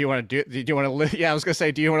 Do you want to yeah, I was gonna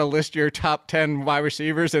say, do you want to list your top 10 wide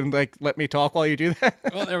receivers and let me talk while you do that?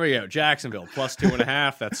 Well, there we go. Jacksonville plus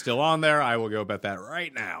 2.5. That's still on there. I will go bet that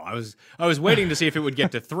right now. I was waiting to see if it would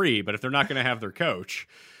get to 3, but if they're not going to have their coach,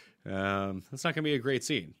 that's not going to be a great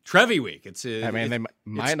scene. Trevi week. They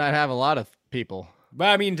might not have a lot of people.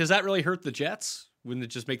 But does that really hurt the Jets? Wouldn't it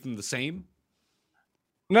just make them the same?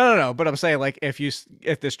 No. But I'm saying,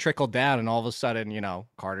 if this trickled down and all of a sudden,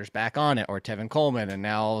 Carter's back on it, or Tevin Coleman, and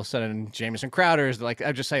now all of a sudden Jamison Crowder's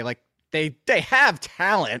I just say they have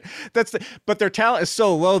talent. But their talent is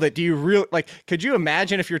so low that do you really could you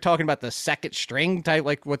imagine if you're talking about the second string type,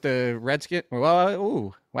 what the Redskins?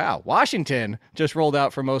 Well, wow, Washington just rolled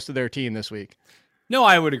out for most of their team this week. No,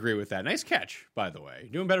 I would agree with that. Nice catch, by the way.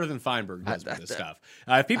 Doing better than Feinberg does with this stuff.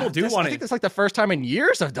 If people do want to... I think that's the first time in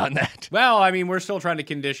years I've done that. Well, we're still trying to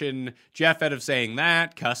condition Jeff out of saying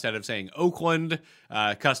that, Cust out of saying Oakland,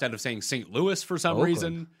 Cust out of saying St. Louis for some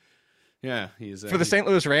reason. Yeah, he's... For the St.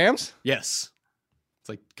 Louis Rams? Yes.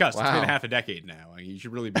 It's Cust, It's been half a decade now. You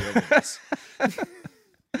should really be over this.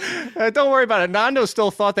 Don't worry about it. Nando still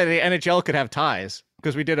thought that the NHL could have ties,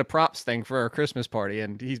 because we did a props thing for our Christmas party,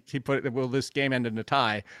 and he put, this game end in a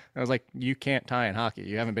tie. And I was like, you can't tie in hockey.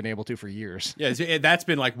 You haven't been able to for years. Yeah, that's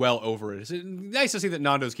been well over it. It's nice to see that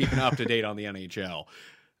Nando's keeping up to date on the NHL.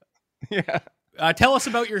 Yeah. Tell us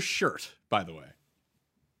about your shirt, by the way.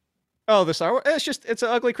 Oh, the Star Wars. It's an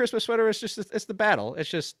ugly Christmas sweater. It's the battle.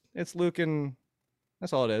 It's Luke and...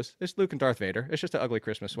 That's all it is. It's Luke and Darth Vader. It's just an ugly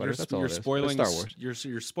Christmas sweater. That's all it is. It's Star Wars.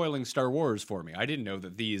 You're spoiling Star Wars for me. I didn't know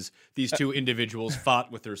that these two individuals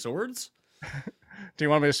fought with their swords. Do you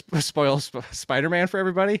want me to spoil Spider-Man for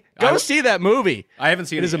everybody? Go see that movie. I haven't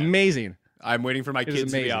seen it. It is amazing. I'm waiting for my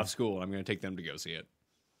kids to be off school, and I'm going to take them to go see it.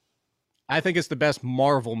 I think it's the best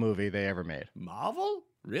Marvel movie they ever made. Marvel?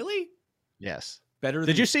 Really? Yes. Better.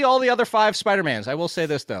 Did you see all the other 5 Spider-Mans? I will say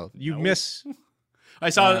this though. You miss... I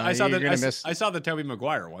saw the Tobey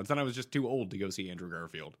Maguire ones, and I was just too old to go see Andrew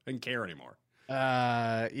Garfield. I didn't care anymore.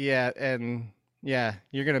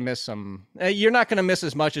 You're gonna miss some. You're not gonna miss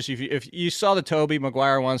as much as if you saw the Tobey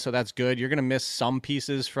Maguire ones, so that's good. You're gonna miss some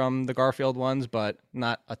pieces from the Garfield ones, but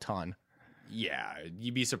not a ton. Yeah,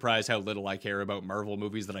 you'd be surprised how little I care about Marvel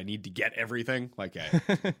movies that I need to get everything.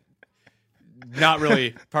 Not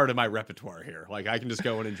really part of my repertoire here. I can just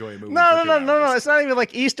go and enjoy a movie. No. It's not even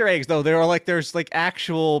Easter eggs though. There's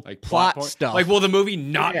actual plot stuff. Will the movie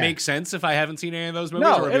not make sense if I haven't seen any of those movies?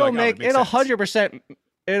 No, it'll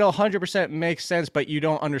 100% make sense, but you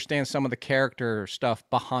don't understand some of the character stuff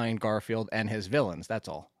behind Garfield and his villains. That's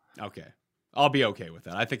all. Okay, I'll be okay with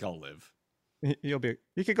that. I think I'll live. You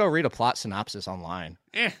could go read a plot synopsis online.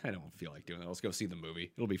 I don't feel like doing that. Let's go see the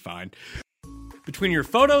movie. It'll be fine. Between your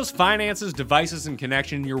photos, finances, devices, and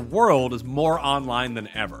connection, your world is more online than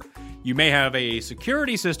ever. You may have a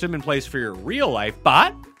security system in place for your real life,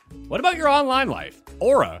 but what about your online life?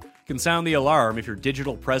 Aura can sound the alarm if your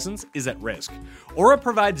digital presence is at risk. Aura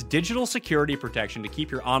provides digital security protection to keep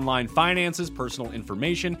your online finances, personal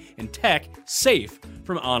information, and tech safe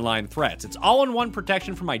from online threats. It's all-in-one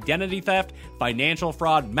protection from identity theft, financial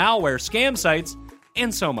fraud, malware, scam sites,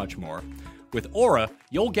 and so much more. With Aura,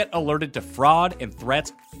 you'll get alerted to fraud and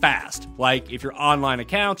threats fast, like if your online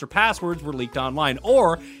accounts or passwords were leaked online,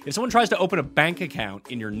 or if someone tries to open a bank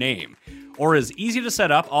account in your name. Aura is easy to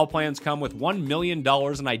set up. All plans come with $1 million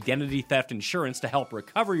in identity theft insurance to help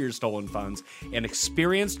recover your stolen funds and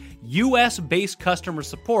experienced U.S.-based customer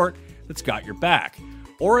support that's got your back.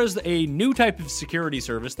 Aura is a new type of security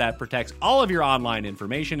service that protects all of your online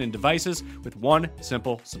information and devices with one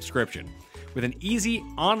simple subscription. With an easy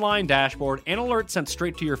online dashboard and alerts sent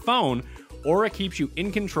straight to your phone, Aura keeps you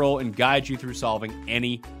in control and guides you through solving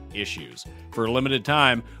any issues. For a limited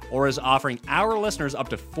time, Aura is offering our listeners up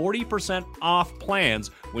to 40% off plans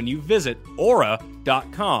when you visit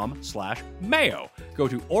aura.com/mayo. Go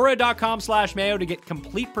to aura.com/mayo to get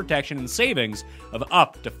complete protection and savings of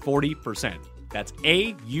up to 40%. That's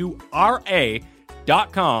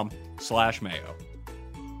aura.com/mayo.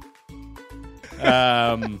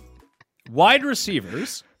 Wide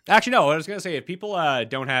receivers. Actually, no, I was going to say, if people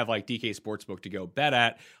don't have like DK Sportsbook to go bet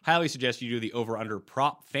at, highly suggest you do the over-under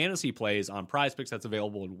prop fantasy plays on PrizePicks. That's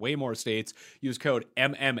available in way more states. Use code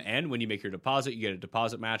MMN when you make your deposit. You get a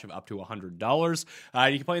deposit match of up to $100.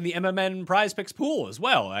 You can play in the MMN PrizePicks pool as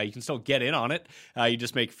well. You can still get in on it. You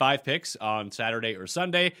just make 5 picks on Saturday or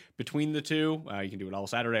Sunday. Between the two, you can do it all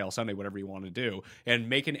Saturday, all Sunday, whatever you want to do, and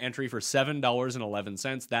make an entry for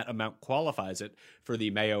 $7.11. That amount qualifies it for the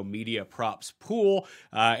Mayo Media Props pool.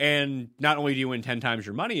 And not only do you win 10 times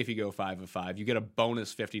your money if you go 5 of 5, you get a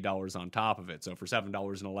bonus $50 on top of it. So for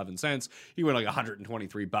 $7.11, you win like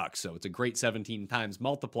 $123. So it's a great 17 times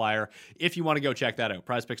multiplier. If you want to go check that out,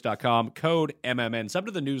 prizepicks.com, code MMN, sub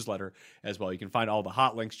to the newsletter as well. You can find all the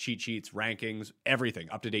hot links, cheat sheets, rankings, everything,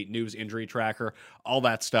 up-to-date news, injury tracker, all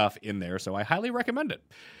that stuff in there. So I highly recommend it.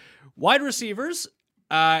 Wide receivers,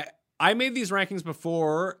 I made these rankings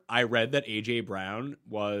before I read that A.J. Brown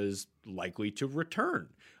was likely to return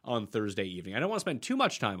on Thursday evening. I don't want to spend too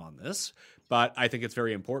much time on this, but I think it's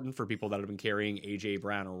very important for people that have been carrying A.J.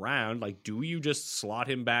 Brown around. Like, do you just slot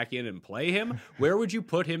him back in and play him? Where would you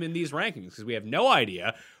put him in these rankings? Because we have no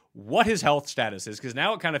idea what his health status is, because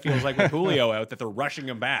now it kind of feels like with Julio out that they're rushing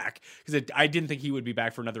him back, because I didn't think he would be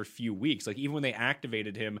back for another few weeks. Like, even when they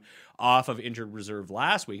activated him off of injured reserve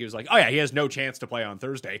last week, it was like, oh yeah, he has no chance to play on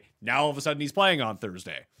Thursday. Now all of a sudden he's playing on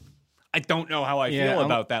Thursday. I don't know how I feel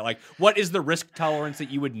about that. Like, what is the risk tolerance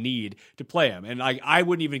that you would need to play him? And I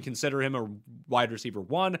wouldn't even consider him a wide receiver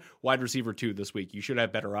 1, wide receiver 2 this week. You should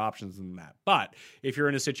have better options than that. But if you're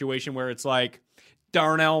in a situation where it's like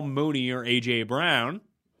Darnell Mooney or A.J. Brown,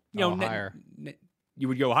 higher. You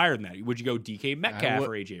would go higher than that. Would you go DK Metcalf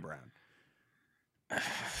or A.J. Brown?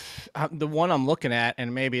 The one I'm looking at,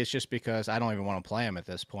 and maybe it's just because I don't even want to play him at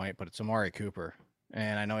this point, but it's Amari Cooper.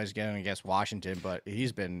 And I know he's going against Washington, but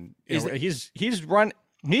he's been he's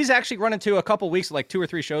actually run into a couple weeks, like 2 or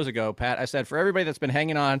 3 shows ago, Pat. I said, for everybody that's been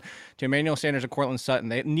hanging on to Emmanuel Sanders and Courtland Sutton,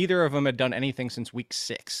 neither of them had done anything since week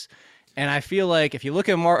 6. And I feel like if you look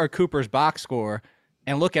at Amari Cooper's box score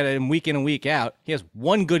and look at it week in and week out, he has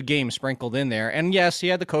one good game sprinkled in there. And yes, he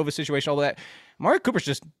had the COVID situation, all that. Amari Cooper's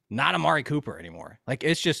just not Amari Cooper anymore. Like,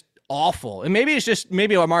 it's just awful. And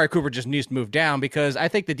maybe Amari Cooper just needs to move down, because I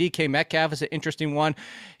think the DK Metcalf is an interesting one.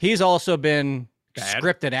 He's also been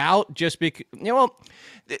scripted out just because,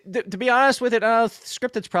 to be honest with it,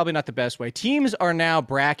 scripted's probably not the best way. Teams are now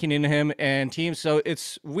bracketing him, and teams, so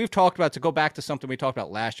we've talked about, to go back to something we talked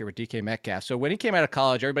about last year with DK Metcalf. So when he came out of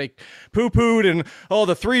college, everybody poo-pooed and,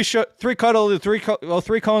 the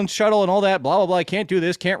three-cone shuttle and all that, blah, blah, blah. Can't do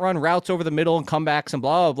this, can't run routes over the middle and comebacks and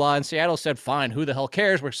blah, blah, blah. And Seattle said, fine, who the hell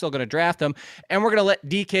cares? We're still going to draft him, and we're going to let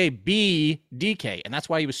DK be DK. And that's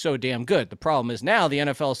why he was so damn good. The problem is now the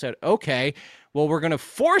NFL said, okay, well, we're going to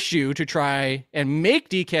force you to try and make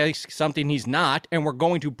DK something he's not, and we're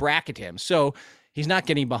going to bracket him. So he's not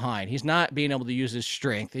getting behind. He's not being able to use his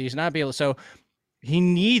strength. He's not being able to, so he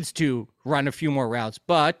needs to run a few more routes,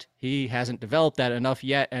 but he hasn't developed that enough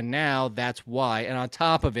yet, and now that's why. And on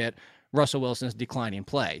top of it, Russell Wilson's declining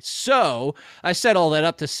play. So I set all that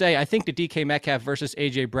up to say I think the DK Metcalf versus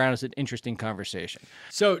A.J. Brown is an interesting conversation.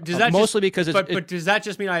 So does that because but does that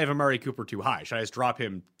just mean I have Amari Cooper too high? Should I just drop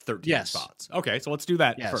him 13 spots? Okay, so let's do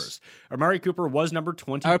that first. Amari Cooper was number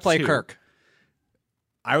 22. I would play Kirk.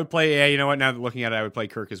 I would play, you know what, now that looking at it, I would play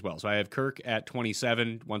Kirk as well. So I have Kirk at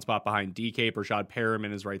 27, one spot behind DK. Brashad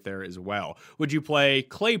Perriman is right there as well. Would you play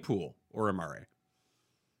Claypool or Amari?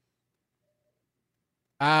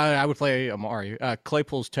 I would play Amari.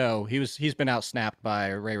 Claypool's toe. He's been outsnapped by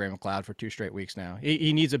Ray McLeod for 2 straight weeks now.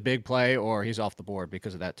 He needs a big play or he's off the board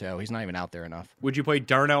because of that toe. He's not even out there enough. Would you play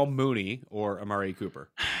Darnell Mooney or Amari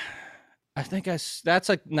Cooper? I think that's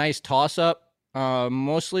a nice toss-up,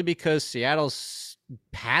 mostly because Seattle's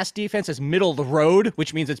pass defense is middle of the road,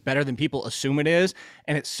 which means it's better than people assume it is,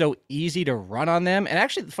 and it's so easy to run on them. And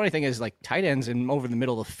actually, the funny thing is, like, tight ends and over the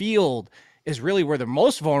middle of the field is really where they're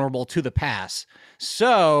most vulnerable to the pass.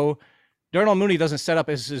 So Darnell Mooney doesn't set up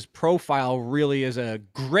as his profile really as a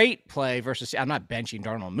great play versus, I'm not benching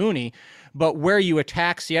Darnell Mooney, but where you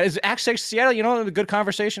attack Seattle, is actually Seattle, a good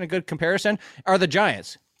conversation, a good comparison, are the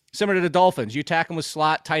Giants. Similar to the Dolphins, you attack them with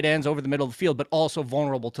slot tight ends over the middle of the field, but also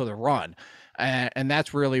vulnerable to the run. And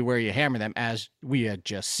that's really where you hammer them, as we had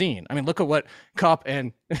just seen. I mean, look at what Kupp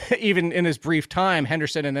and even in his brief time,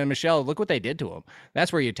 Henderson and then Michelle, look what they did to him.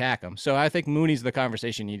 That's where you attack them. So I think Mooney's the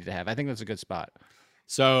conversation you need to have. I think that's a good spot.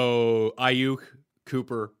 So Ayuk,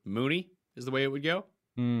 Cooper, Mooney is the way it would go?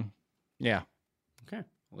 Yeah. Okay,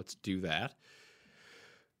 let's do that.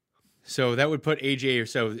 So that would put AJ.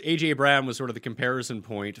 So AJ Brown was sort of the comparison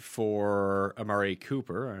point for Amari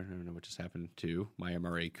Cooper. I don't know what just happened to my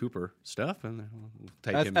Amari Cooper stuff, and we'll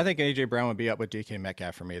take him. I think AJ Brown would be up with DK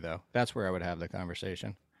Metcalf for me, though. That's where I would have the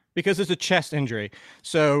conversation because it's a chest injury.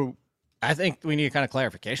 So I think we need a kind of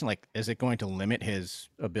clarification. Like, is it going to limit his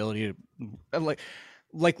ability to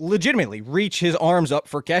legitimately reach his arms up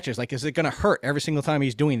for catches? Like, is it going to hurt every single time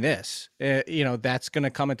he's doing this? That's going to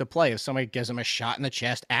come into play if somebody gives him a shot in the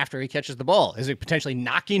chest after he catches the ball. Is it potentially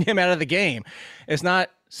knocking him out of the game? It's not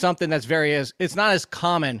something that's it's not as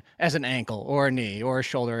common as an ankle or a knee or a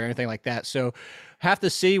shoulder or anything like that. So have to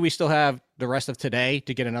see. We still have the rest of today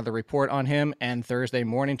to get another report on him and Thursday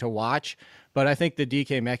morning to watch. But I think the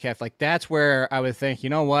DK Metcalf, that's where I would think, you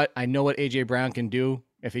know what? I know what AJ Brown can do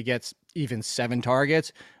if he gets even 7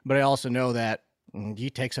 targets, but I also know that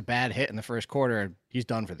he takes a bad hit in the first quarter and he's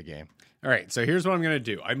done for the game. All right, so here's what I'm going to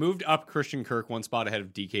do. I moved up Christian Kirk one spot ahead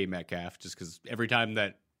of DK Metcalf just because every time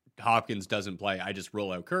that Hopkins doesn't play, I just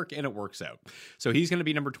roll out Kirk and it works out. So he's going to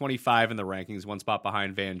be number 25 in the rankings, one spot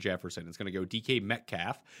behind Van Jefferson. It's going to go DK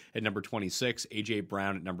Metcalf at number 26, AJ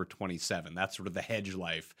Brown at number 27. That's sort of the hedge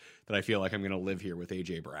life that I feel like I'm going to live here with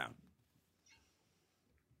AJ Brown.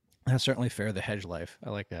 That's certainly fair, the hedge life.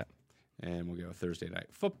 I like that. And we'll go Thursday Night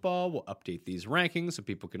Football. We'll update these rankings so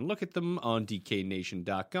people can look at them on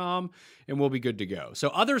DKNation.com, and we'll be good to go. So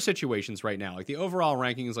other situations right now, like the overall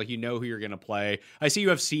rankings, like who you're going to play. I see you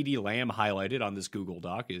have CeeDee Lamb highlighted on this Google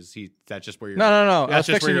Doc. Is that just where you're? No. That's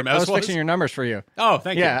just where your mouse was? I was fixing your numbers for you. Oh,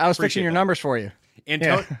 thank you. Yeah, I was fixing your numbers for you.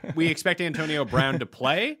 We expect Antonio Brown to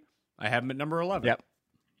play. I have him at number 11. Yep.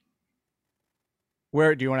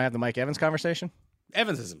 Where do you want to have the Mike Evans conversation?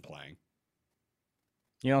 Evans isn't playing.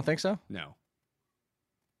 You don't think so? No.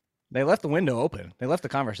 They left the window open. They left the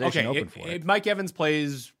conversation open for it. If Mike Evans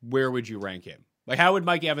plays, where would you rank him? Like, how would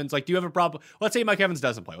Mike Evans, do you have a problem? Let's say Mike Evans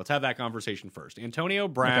doesn't play. Let's have that conversation first. Antonio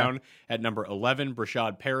Brown at number 11.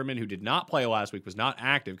 Brashad Perriman, who did not play last week, was not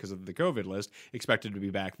active because of the COVID list, expected to be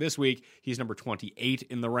back this week. He's number 28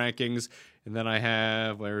 in the rankings. And then I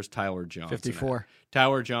have, where's Tyler Johnson? 54.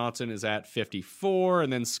 Tyler Johnson is at 54.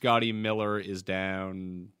 And then Scotty Miller is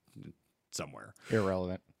down somewhere.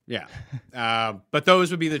 Irrelevant. Yeah. But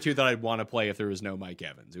those would be the two that I'd want to play if there was no Mike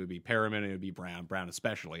Evans. It would be Perriman and it would be Brown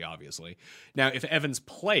especially, obviously. Now, if Evans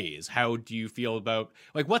plays, how do you feel about,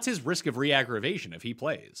 what's his risk of re-aggravation if he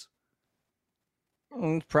plays?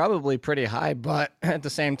 Probably pretty high, but at the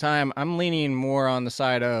same time, I'm leaning more on the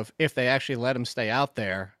side of if they actually let him stay out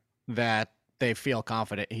there, that they feel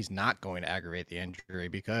confident he's not going to aggravate the injury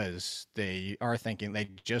because they are thinking they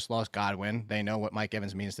just lost Godwin. They know what Mike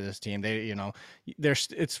Evans means to this team.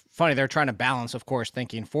 It's funny. They're trying to balance, of course,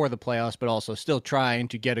 thinking for the playoffs, but also still trying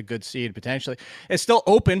to get a good seed potentially. It's still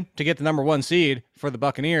open to get the number 1 seed for the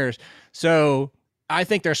Buccaneers. So I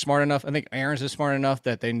think they're smart enough. I think Aaron's is smart enough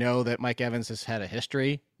that they know that Mike Evans has had a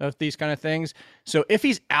history of these kind of things. So if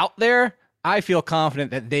he's out there, I feel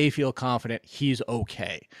confident that they feel confident he's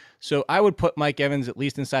okay. So I would put Mike Evans at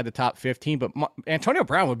least inside the top 15, but Antonio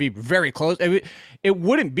Brown would be very close. It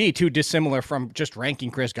wouldn't be too dissimilar from just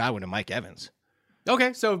ranking Chris Godwin and Mike Evans.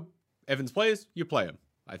 Okay, so Evans plays, you play him.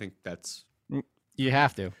 I think that's... You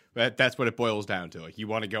have to. That's what it boils down to. You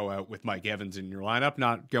want to go out with Mike Evans in your lineup,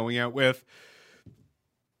 not going out with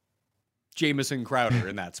Jamison Crowder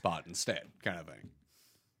in that spot instead, kind of thing.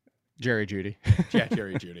 Jerry Jeudy. Yeah,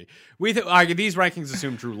 Jerry Jeudy. These rankings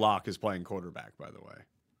assume Drew Lock is playing quarterback, by the way.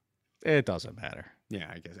 It doesn't matter. Yeah,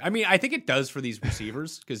 I guess. I mean, I think it does for these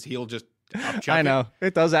receivers because he'll just upchuck I know.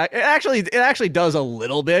 It does. It actually does a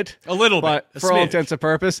little bit. A little bit. But for all intents and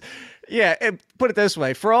purposes. Yeah, put it this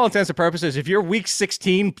way. For all intents and purposes, if you're week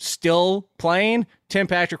 16 still playing, Tim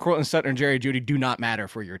Patrick, Courtland Sutton, and Jerry Jeudy do not matter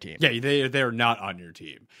for your team. Yeah, they're not on your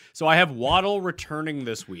team. So I have Waddle returning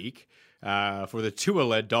this week for the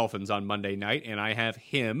Tua-led Dolphins on Monday night, and I have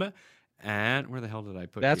him at, where the hell did I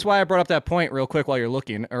put That's why I brought up that point real quick while you're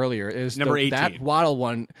looking earlier, is number 18. That Waddle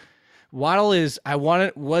one. Waddle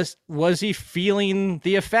was he feeling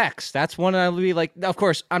the effects? That's one I would be like, of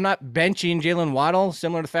course, I'm not benching Jalen Waddle,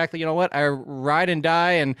 similar to the fact that, you know what, I ride and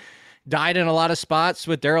die and died in a lot of spots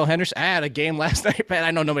with Darrell Henderson. I had a game last night, Pat.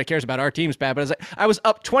 I know nobody cares about our teams, Pat, but I was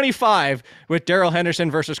up 25 with Darrell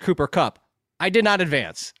Henderson versus Cooper Kupp. I did not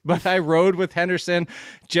advance, but I rode with Henderson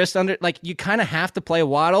just under, like, you kind of have to play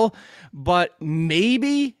Waddle, but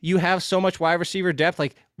maybe you have so much wide receiver depth,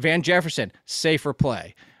 like Van Jefferson, safer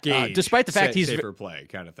play. Gage, despite the fact he's safer play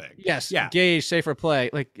kind of thing. Yes. Yeah. Gage, safer play.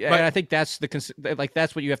 Like, But, and I think that's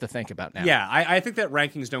that's what you have to think about now. Yeah. I think that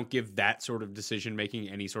rankings don't give that sort of decision making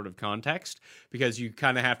any sort of context, because you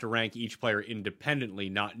kind of have to rank each player independently,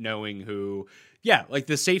 not knowing who. Yeah. Like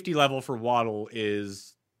the safety level for Waddle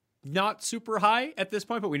is not super high at this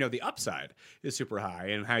point, but we know the upside is super high,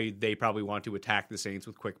 and how they probably want to attack the Saints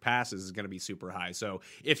with quick passes is going to be super high. So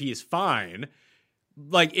if he is fine,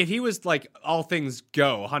 like if he was like all things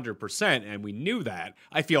go 100%, and we knew that,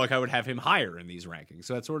 I feel like I would have him higher in these rankings.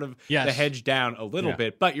 So that's sort of the hedge down a little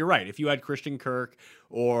bit. But you're right. If you had Christian Kirk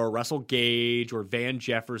or Russell Gage or Van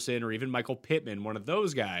Jefferson or even Michael Pittman, one of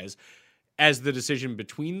those guys, as the decision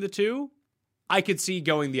between the two, I could see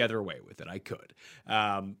going the other way with it. I could,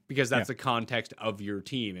 because that's the context of your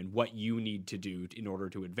team and what you need to do in order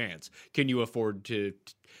to advance. Can you afford to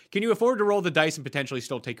roll the dice and potentially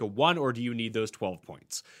still take a 1, or do you need those 12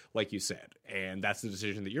 points, like you said? And that's the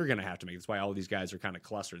decision that you're going to have to make. That's why all of these guys are kind of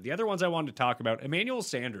clustered. The other ones I wanted to talk about, Emmanuel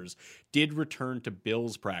Sanders did return to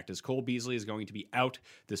Bills practice. Cole Beasley is going to be out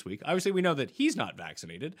this week. Obviously, we know that he's not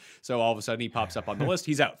vaccinated, so all of a sudden he pops up on the list.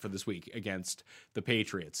 He's out for this week against the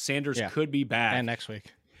Patriots. Sanders could be back. And next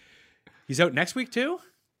week. He's out next week too?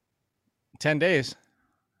 10 days.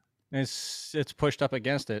 It's pushed up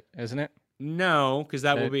against it, isn't it? No, because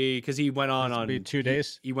that will be, because he went on be 2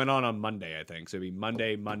 days. He went on Monday, I think. So it'll be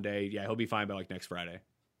Monday. Yeah, he'll be fine by like next Friday.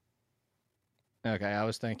 Okay, I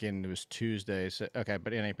was thinking it was Tuesday. So, okay,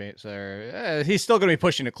 but in any case, he's still going to be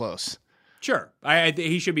pushing it close. Sure.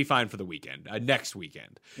 He should be fine for the weekend, next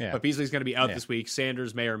weekend. Yeah. But Beasley's going to be out this week.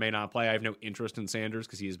 Sanders may or may not play. I have no interest in Sanders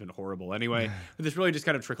because he has been horrible anyway. But this really just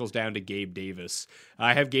kind of trickles down to Gabe Davis.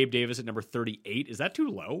 I have Gabe Davis at number 38. Is that too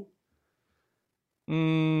low?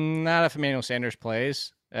 Not if Emmanuel Sanders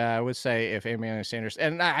plays. I would say if Emmanuel Sanders,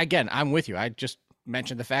 and again, I'm with you. I just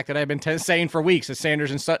mentioned the fact that I've been saying for weeks that Sanders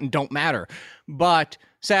and Sutton don't matter. But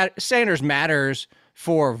Sanders matters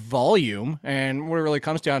for volume, and what it really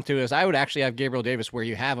comes down to is I would actually have Gabriel Davis where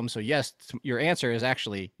you have him. So yes, your answer is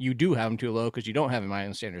actually you do have him too low because you don't have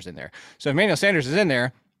Emmanuel Sanders in there. So if Emmanuel Sanders is in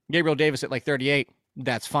there, Gabriel Davis at like 38,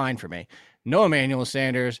 that's fine for me. No Emmanuel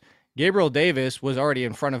Sanders, Gabriel Davis was already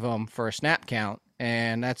in front of him for a snap count,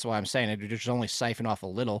 and that's why I'm saying it. Just only siphon off a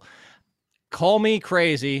little. Call me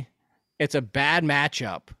crazy. It's a bad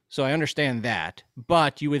matchup, so I understand that.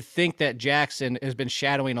 But you would think that Jackson has been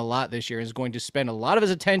shadowing a lot this year, is going to spend a lot of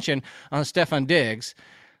his attention on Stefon Diggs.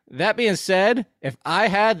 That being said, if I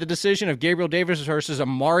had the decision of Gabriel Davis versus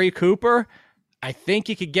Amari Cooper, I think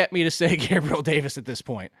you could get me to say Gabriel Davis at this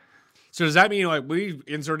point. So does that mean like we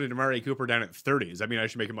inserted Amari Cooper down at 30? Does that mean I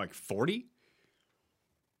should make him like 40?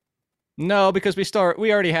 No, because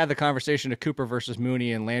we already had the conversation of Cooper versus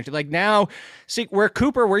Mooney and Landry. Like now, see where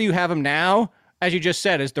you have him now, as you just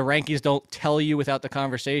said, is the rankings don't tell you without the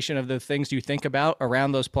conversation of the things you think about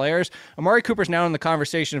around those players. Amari Cooper's now in the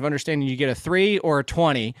conversation of understanding you get a 3 or a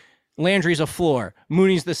 20. Landry's a floor.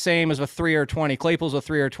 Mooney's the same as a 3 or 20. Claypool's a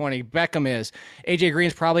 3 or 20. Beckham is. AJ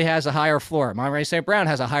Green's probably has a higher floor. Amon-Ra St. Brown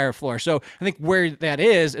has a higher floor. So I think where that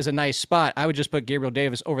is a nice spot. I would just put Gabriel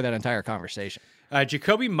Davis over that entire conversation.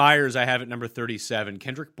 Jacoby Myers, I have at number 37.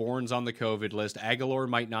 Kendrick Bourne's on the COVID list. Aguilar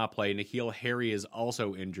might not play. N'Keal Harry is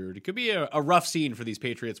also injured. It could be a rough scene for these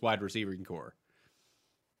Patriots wide receiving core.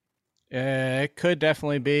 It could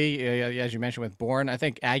definitely be, as you mentioned with Bourne. I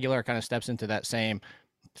think Aguilar kind of steps into that same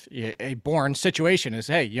a Bourne situation. Is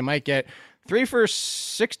hey, you might get 3 for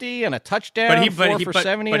 60 and a touchdown, 4 for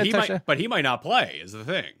 70 and a touchdown. But he might not play. Is the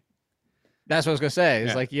thing. That's what I was gonna say.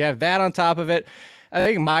 It's like you have that on top of it. I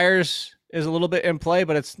think Myers is a little bit in play,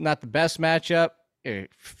 but it's not the best matchup.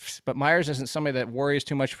 But Myers isn't somebody that worries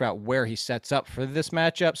too much about where he sets up for this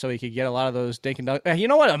matchup, so he could get a lot of those dink and dunk. You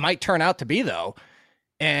know what it might turn out to be, though?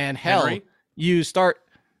 And hell, Henry? you start...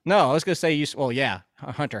 No, I was going to say,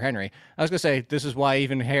 Hunter Henry. I was going to say, this is why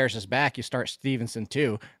even Harris is back. You start Stevenson,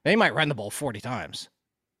 too. They might run the ball 40 times.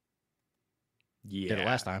 Yeah, did it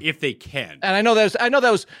last time if they can. And I know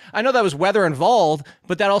that was weather involved,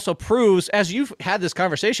 but that also proves, as you've had this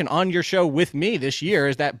conversation on your show with me this year,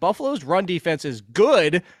 is that Buffalo's run defense is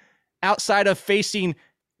good outside of facing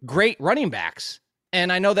great running backs.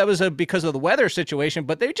 And I know that was because of the weather situation,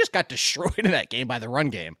 but they just got destroyed in that game by the run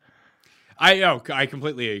game. I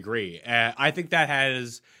completely agree. I think that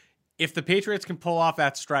has, if the Patriots can pull off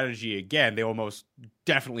that strategy again, they will most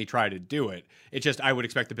definitely try to do it. It's just I would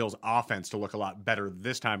expect the Bills' offense to look a lot better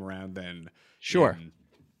this time around than Sure.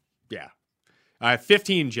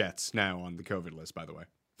 15 Jets now on the COVID list, by the way.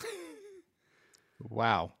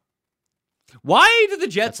 Wow. Why do the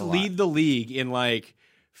Jets That's a lot. lead the league in like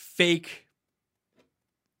fake?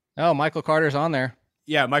 Oh, Michael Carter's on there.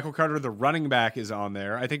 Yeah, Michael Carter, the running back, is on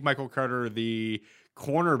there. I think Michael Carter, the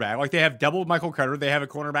cornerback, like they have double Michael Carter. They have a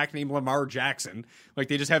cornerback named Lamar Jackson. Like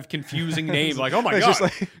they just have confusing names. Like, oh my It's God. just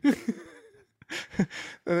like-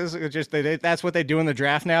 that's what they do in the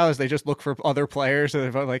draft now is they just look for other players.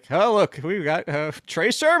 And they're like, oh, look, we got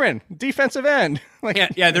Trey Sermon, defensive end. Like,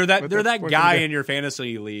 Yeah, they're that what guy they do. in your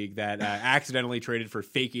fantasy league that accidentally traded for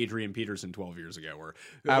fake Adrian Peterson 12 years ago, or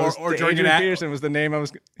Adrian Peterson was the name I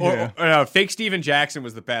was. fake Steven Jackson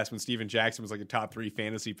was the best when Steven Jackson was like a top 3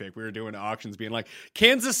 fantasy pick. We were doing auctions, being like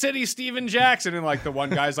Kansas City Steven Jackson, and like the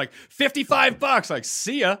one guy's like $55. Like,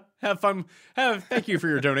 see ya, have fun, thank you for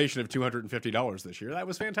your donation of $250 this year. That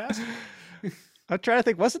was fantastic. I'm trying to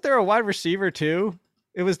think. Wasn't there a wide receiver too?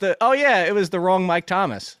 It was the wrong Mike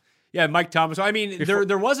Thomas. Yeah, Mike Thomas. I mean,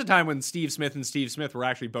 there was a time when Steve Smith were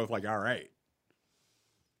actually both like, all right.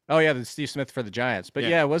 Oh yeah, the Steve Smith for the Giants. But Yeah.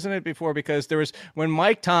 yeah, wasn't it before? Because there was when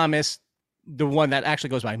Mike Thomas, the one that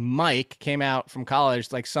actually goes by Mike, came out from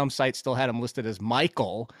college. Like some sites still had him listed as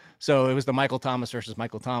Michael, so it was the Michael Thomas versus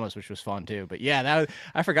Michael Thomas, which was fun too. But yeah,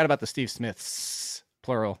 I forgot about the Steve Smiths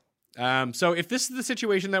plural. So if this is the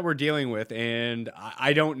situation that we're dealing with, and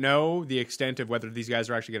I don't know the extent of whether these guys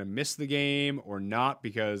are actually going to miss the game or not,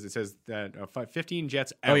 because it says that 15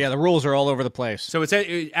 Jets out. Oh yeah, the rules are all over the place. So it's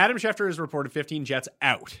Adam Schefter has reported 15 Jets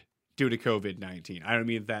out due to COVID-19. I don't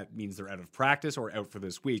mean if that means they're out of practice or out for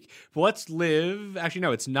this week. But actually,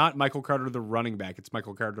 no, it's not Michael Carter, the running back. It's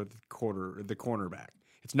Michael Carter, the cornerback.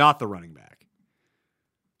 It's not the running back.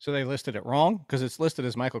 So they listed it wrong because it's listed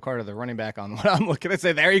as Michael Carter, the running back on what I'm looking at.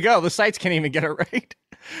 Say, there you go. The sites can't even get it right.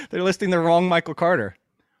 They're listing the wrong Michael Carter.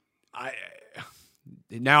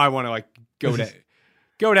 Now I want to like go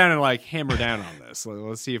down and like hammer down on this.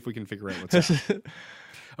 Let's see if we can figure out what's up.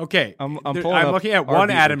 Okay, I'm looking at one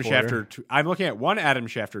RB Adam reporter. Schefter. I'm looking at one Adam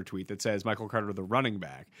Schefter tweet that says Michael Carter, the running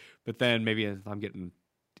back. But then maybe I'm getting.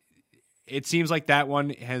 It seems like that one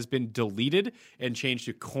has been deleted and changed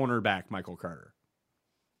to cornerback Michael Carter.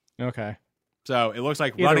 Okay. So it looks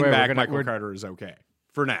like Either running way, back Michael Carter is okay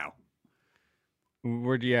for now.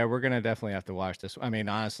 We're gonna definitely have to watch this. I mean,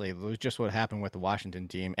 honestly, it was just what happened with the Washington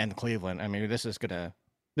team and Cleveland. I mean, this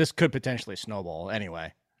could potentially snowball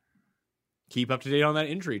anyway. Keep up to date on that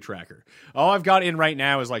injury tracker. All I've got in right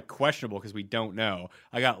now is like questionable because we don't know.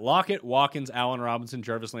 I got Lockett, Watkins, Allen Robinson,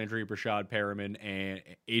 Jarvis Landry, Brashad Perriman, and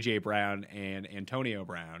AJ Brown and Antonio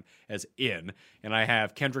Brown as in. And I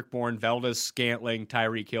have Kendrick Bourne, Valdez Scantling,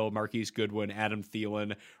 Tyreek Hill, Marquise Goodwin, Adam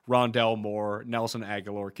Thielen, Rondell Moore, Nelson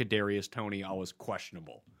Aguilar, Kadarius Toney, all as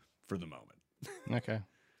questionable for the moment. Okay.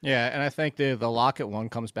 Yeah, and I think the Lockett one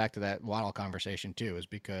comes back to that Waddle conversation too, is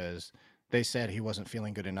because they said he wasn't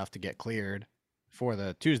feeling good enough to get cleared for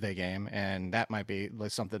the Tuesday game, and that might be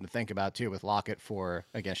something to think about too with Lockett for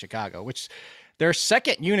against Chicago, which their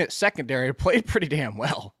second unit secondary played pretty damn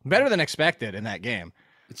well, better than expected in that game.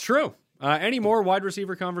 It's true. Any more wide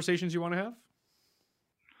receiver conversations you want to have?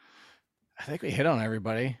 I think we hit on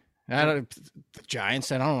everybody. The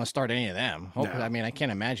Giants, I don't want to start any of them. No. I mean, I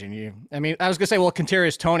can't imagine you. I mean, I was gonna say, well,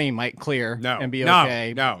 Kadarius Toney might clear and be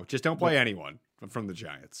okay. No, just don't play anyone from the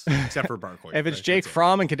Giants except for Barkley. If it's Jake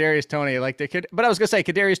Fromm and Kadarius Toney, like they could. But I was gonna say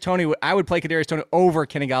Kadarius Toney. I would play Kadarius Toney over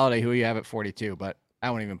Kenny Galladay, who you have at 42. But I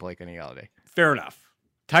won't even play Kenny Galladay. Fair enough.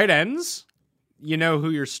 Tight ends. You know who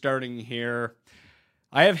you're starting here.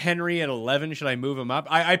 I have Henry at 11. Should I move him up?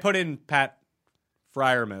 I put in Pat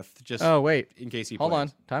Freiermuth just. Oh wait, in case he. Hold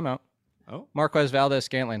plays. on, timeout. Oh, Marquez Valdez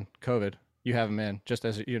Scantling, COVID. You have him in just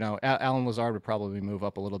as you know. Alan Lazard would probably move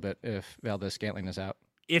up a little bit if Valdez Scantling is out.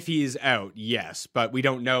 if he's out, yes, but we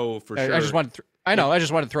don't know for sure. I just wanted. I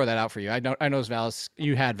just wanted to throw that out for you. I know Valdez.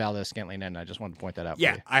 You had Valdez Scantling in. I just wanted to point that out.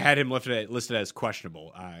 Yeah, for you. I had him listed as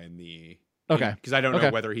questionable in the. Okay. Because I don't know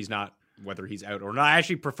whether he's out or not. I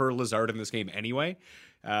actually prefer Lazard in this game anyway.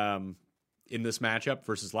 In this matchup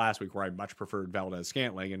versus last week, where I much preferred Valdez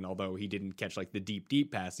Scantling, and although he didn't catch like the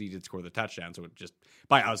deep pass, he did score the touchdown, so it just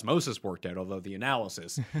by osmosis worked out. Although the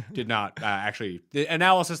analysis did not the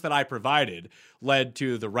analysis that I provided led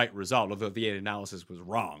to the right result, although the analysis was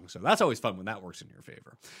wrong. So that's always fun when that works in your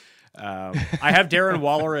favor. I have Darren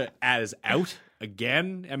Waller as out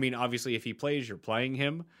again. I mean, obviously, if he plays, you're playing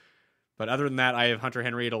him. But other than that, I have Hunter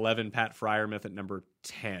Henry at 11, Pat Freiermuth at number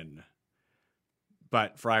 10.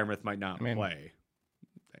 but Freiermuth might not play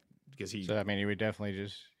because he. So I mean, you would definitely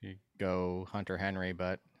just go Hunter Henry,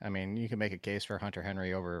 but I mean, you can make a case for Hunter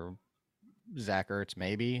Henry over Zach Ertz,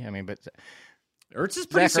 maybe. I mean, but Ertz is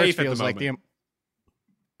pretty safe at the moment. Like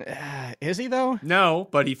is he though? No,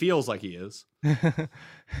 but he feels like he is.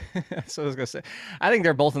 That's what I was gonna say. I think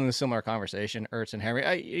they're both in a similar conversation, Ertz and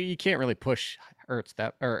Henry. You can't really push Ertz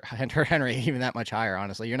or Hunter Henry even that much higher.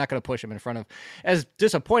 Honestly, you're not going to push him in front of. As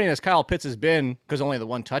disappointing as Kyle Pitts has been, because only the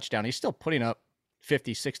one touchdown, he's still putting up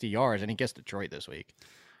 50, 60 yards, and he gets Detroit this week.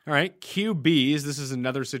 All right, QBs. This is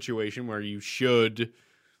another situation where you should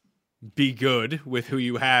be good with who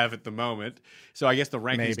you have at the moment. So I guess the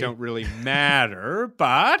rankings don't really matter,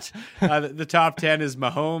 but the top 10 is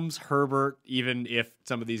Mahomes, Herbert, even if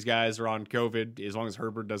some of these guys are on COVID, as long as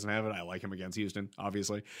Herbert doesn't have it, I like him against Houston,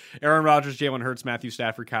 obviously. Aaron Rodgers, Jalen Hurts, Matthew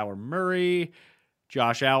Stafford, Kyler Murray,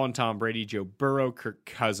 Josh Allen, Tom Brady, Joe Burrow, Kirk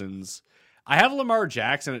Cousins. I have Lamar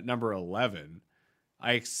Jackson at number 11.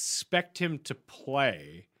 I expect him to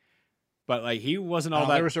play, but like he wasn't all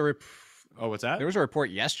that. There was Oh, what's that? There was a report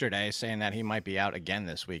yesterday saying that he might be out again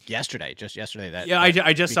this week. Just yesterday.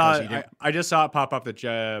 I just saw it. I just saw it pop up that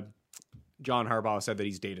John Harbaugh said that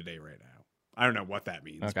he's day-to-day right now. I don't know what that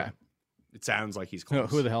means. Okay. It sounds like he's close.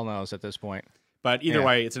 Who the hell knows at this point? But either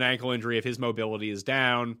way, it's an ankle injury. If his mobility is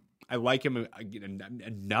down, I like him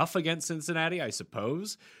enough against Cincinnati, I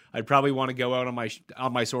suppose. I'd probably want to go out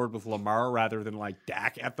on my sword with Lamar rather than like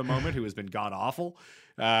Dak at the moment, who has been god-awful.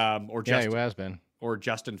 Who has been. Or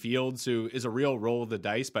Justin Fields, who is a real roll of the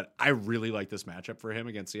dice, but I really like this matchup for him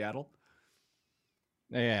against Seattle.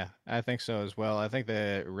 Yeah, I think so as well. I think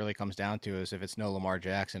that it really comes down to is if it's no Lamar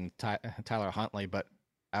Jackson, Tyler Huntley, but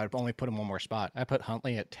I would only put him one more spot. I put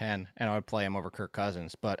Huntley at 10, and I would play him over Kirk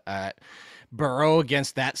Cousins. But at Burrow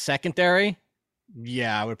against that secondary,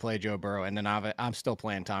 yeah, I would play Joe Burrow, and then I'm still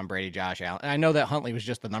playing Tom Brady, Josh Allen. And I know that Huntley was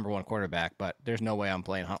just the number one quarterback, but there's no way I'm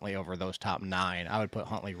playing Huntley over those top 9. I would put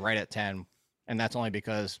Huntley right at 10. And that's only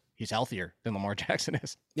because he's healthier than Lamar Jackson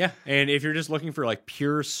is. Yeah, and if you're just looking for like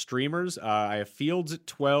pure streamers, I have Fields at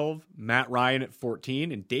 12, Matt Ryan at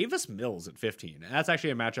 14, and Davis Mills at 15. And that's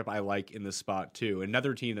actually a matchup I like in this spot too.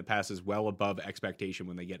 Another team that passes well above expectation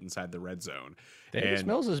when they get inside the red zone. Davis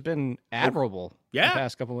Mills has been admirable the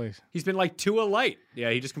past couple of weeks. He's been like 2 a light.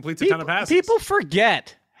 Yeah, he just completes a ton of passes. People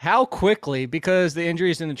forget how quickly, because the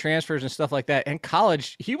injuries and the transfers and stuff like that, in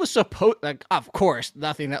college, he was supposed, like, of course,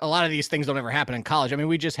 a lot of these things don't ever happen in college. I mean,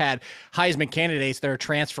 we just had Heisman candidates that are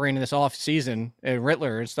transferring in this off season,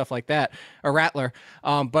 Rattler and stuff like that, or Rattler.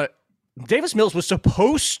 But Davis Mills was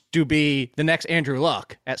supposed to be the next Andrew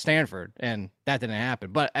Luck at Stanford, and that didn't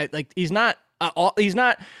happen. But he's not Kyle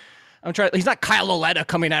Oleta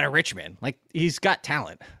coming out of Richmond. Like, he's got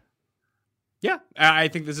talent. Yeah, I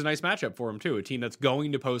think this is a nice matchup for him, too. A team that's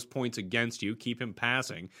going to post points against you, keep him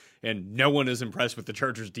passing, and no one is impressed with the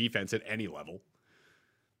Chargers' defense at any level.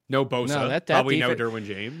 No Bosa, probably no Derwin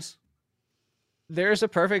James. There's a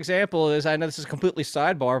perfect example. I know this is completely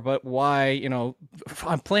sidebar, but why,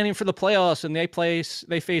 I'm planning for the playoffs, and they face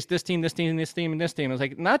this team, this team, and this team, and this team. It's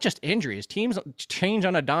like, not just injuries. Teams change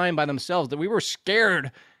on a dime by themselves. That we were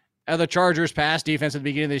scared of the Chargers' pass defense at the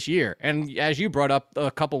beginning of this year. And as you brought up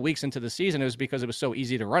a couple weeks into the season, it was because it was so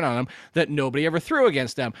easy to run on them that nobody ever threw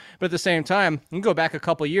against them. But at the same time, you can go back a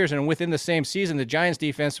couple years, and within the same season, the Giants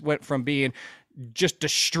defense went from being just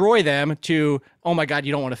destroy them to, oh my God,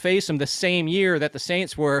 you don't want to face them. The same year that the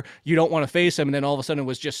Saints were, you don't want to face them. And then all of a sudden it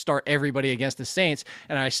was just start everybody against the Saints.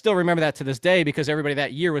 And I still remember that to this day because everybody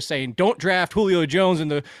that year was saying, don't draft Julio Jones in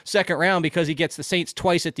the second round because he gets the Saints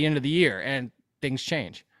twice at the end of the year. And things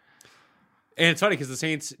change. And it's funny because the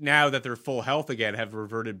Saints, now that they're full health again, have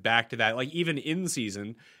reverted back to that. Like, even in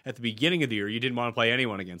season, at the beginning of the year, you didn't want to play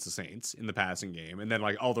anyone against the Saints in the passing game. And then,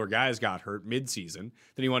 like, all their guys got hurt mid-season.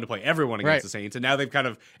 Then you wanted to play everyone against the Saints. And now they've kind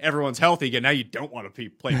of, everyone's healthy again. Now you don't want to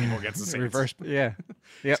play people against the Saints. Reverse, yeah.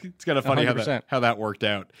 Yep. It's kind of funny how that worked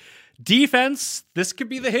out. Defense, this could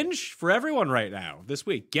be the hinge for everyone right now this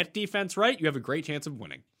week. Get defense right, you have a great chance of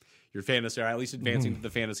winning your fantasy, or at least advancing to the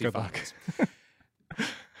fantasy finals.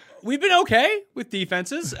 We've been okay with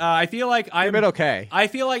defenses. I feel like I've been okay. I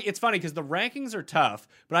feel like it's funny because the rankings are tough,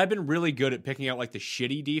 but I've been really good at picking out like the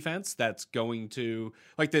shitty defense that's going to,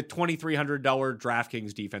 like the $2,300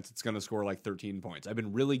 DraftKings defense that's going to score like 13 points. I've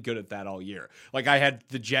been really good at that all year. Like I had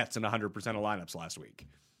the Jets in 100% of lineups last week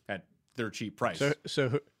at their cheap price.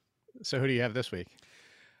 So who do you have this week?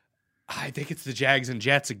 I think it's the Jags and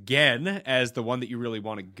Jets again as the one that you really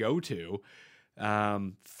want to go to.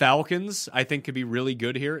 Falcons, I think, could be really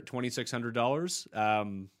good here at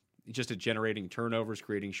 $2,600. just at generating turnovers,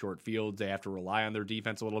 creating short fields. They have to rely on their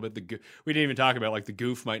defense a little bit. We didn't even talk about like the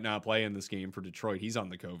Goof might not play in this game for Detroit. He's on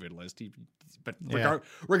the COVID list.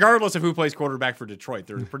 Regardless of who plays quarterback for Detroit,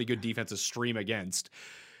 they're a pretty good defense to stream against.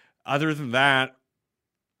 Other than that,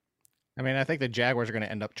 I mean, I think the Jaguars are going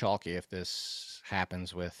to end up chalky if this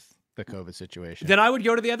happens with the COVID situation. Then I would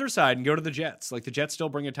go to the other side and go to the Jets. Like the Jets still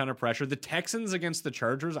bring a ton of pressure. The Texans against the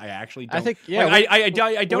Chargers, I actually don't. I think, yeah. Like, I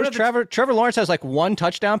don't know. Trevor Lawrence has like one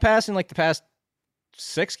touchdown pass in like the past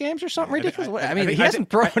 6 games or something ridiculous. I mean, he hasn't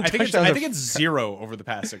thrown touchdowns. I think it's 0 over the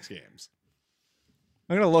past 6 games.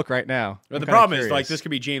 I'm going to look right now. But the problem is, like, this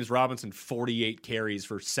could be James Robinson, 48 carries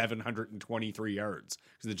for 723 yards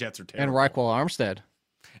because the Jets are terrible. And Raquel Armstead.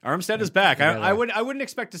 Armstead is back. I wouldn't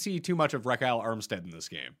expect to see too much of Raquel Armstead in this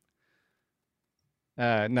game.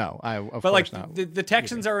 No, of but course like not. the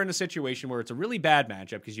Texans are in a situation where it's a really bad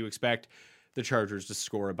matchup because you expect the Chargers to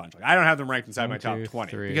score a bunch. Like I don't have them ranked inside my top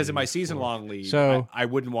 20 because in my season-long league, so I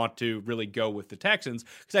wouldn't want to really go with the Texans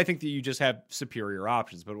because I think that you just have superior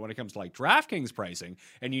options. But when it comes to like DraftKings pricing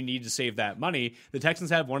and you need to save that money, the Texans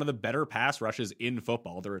have one of the better pass rushes in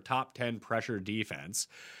football. They're a top 10 pressure defense.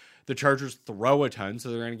 The Chargers throw a ton, so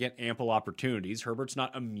they're going to get ample opportunities. Herbert's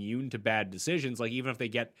not immune to bad decisions. Like, even if they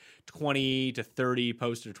get 20 to 30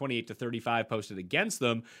 posted or 28 to 35 posted against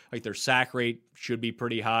them, like, their sack rate should be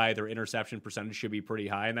pretty high. Their interception percentage should be pretty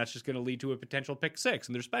high, and that's just going to lead to a potential pick 6.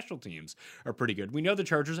 And their special teams are pretty good. We know the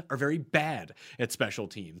Chargers are very bad at special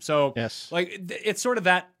teams. So, yes. like, it's sort of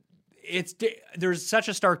that. There's such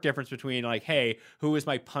a stark difference between, like, hey, who is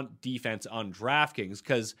my punt defense on DraftKings?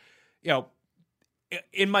 Because, you know,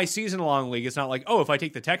 in my season-long league, it's not like, oh, if I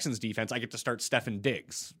take the Texans defense, I get to start Stefan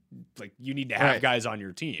Diggs. Like, you need to have guys on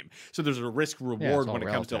your team. So there's a risk-reward when it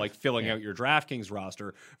comes to, like, filling out your DraftKings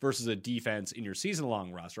roster versus a defense in your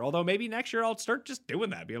season-long roster. Although maybe next year I'll start just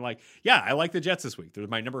doing that, being like, yeah, I like the Jets this week. They're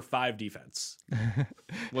my number 5 defense.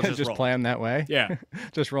 We'll just play them that way? Yeah.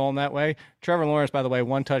 Just roll them that way? Trevor Lawrence, by the way,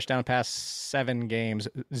 1 touchdown pass, 7 games,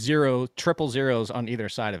 0 triple zeros on either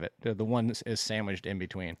side of it. The one is sandwiched in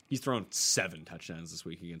between. He's thrown 7 touchdowns this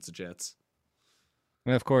week against the Jets.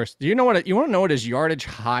 And of course, you want to know what his yardage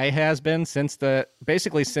high has been since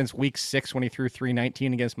week 6 when he threw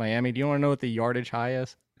 319 against Miami? Do you want to know what the yardage high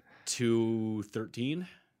is? 213?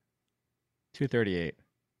 238.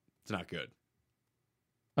 It's not good.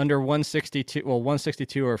 Under 162,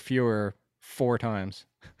 162 or fewer 4 times.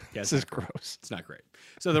 Yeah, this is gross. It's not great.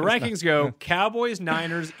 So the rankings go Cowboys,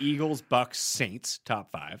 Niners, Eagles, Bucks, Saints,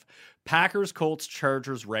 top 5. Packers, Colts,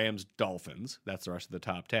 Chargers, Rams, Dolphins. That's the rest of the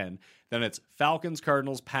top 10. Then it's Falcons,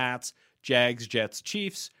 Cardinals, Pats, Jags, Jets,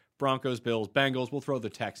 Chiefs, Broncos, Bills, Bengals. We'll throw the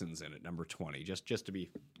Texans in at number 20 just to be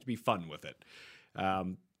fun with it.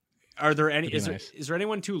 Are there any? Is there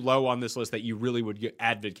anyone too low on this list that you really would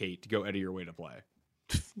advocate to go out of your way to play?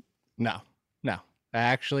 No.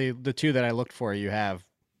 Actually, the 2 that I looked for, you have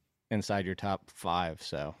inside your top 5.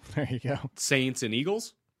 So there you go. Saints and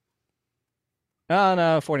Eagles. Oh,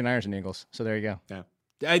 no, 49ers and Eagles. So there you go. Yeah.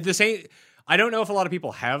 I don't know if a lot of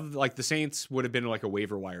people have, like, the Saints would have been like a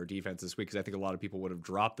waiver wire defense this week because I think a lot of people would have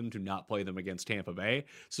dropped them to not play them against Tampa Bay.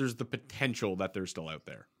 So there's the potential that they're still out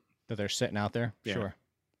there. That they're sitting out there? Yeah. Sure.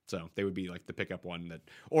 So they would be like the pickup one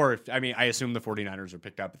I assume the 49ers are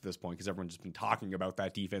picked up at this point because everyone's just been talking about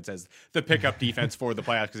that defense as the pickup defense for the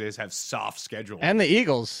playoffs because they just have soft schedule. And the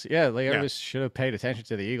Eagles. Yeah, they always should have paid attention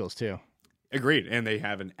to the Eagles too. Agreed. And they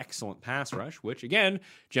have an excellent pass rush, which again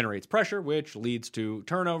generates pressure, which leads to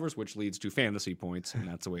turnovers, which leads to fantasy points. And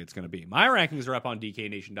that's the way it's going to be. My rankings are up on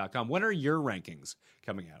DKNation.com. When are your rankings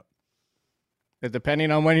coming out? Depending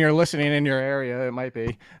on when you're listening in your area, it might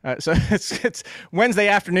be. So it's Wednesday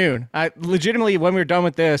afternoon. Legitimately, when we're done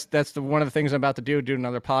with this, that's one of the things I'm about to do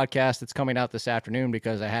another podcast that's coming out this afternoon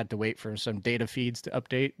because I had to wait for some data feeds to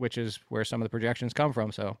update, which is where some of the projections come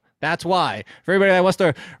from. So that's why. For everybody that wants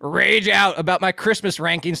to rage out about my Christmas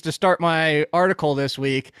rankings to start my article this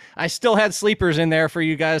week, I still had sleepers in there for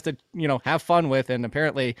you guys to, have fun with. And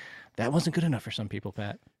apparently that wasn't good enough for some people,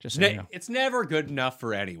 Pat. Just so you know. It's never good enough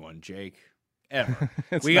for anyone, Jake. Ever.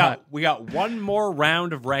 We got one more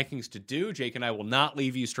round of rankings to do. Jake and I will not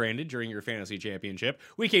leave you stranded during your fantasy championship.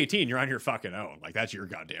 Week 18, you're on your fucking own. Like, that's your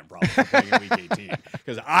goddamn problem for playing in week 18.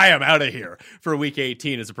 Because I am out of here for week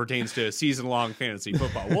 18 as it pertains to season-long fantasy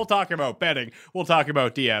football. We'll talk about betting. We'll talk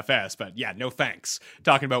about DFS. But yeah, no thanks.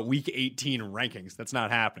 Talking about week 18 rankings. That's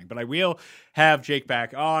not happening. But I will have Jake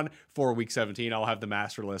back on for week 17. I'll have the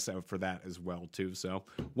master list out for that as well, too. So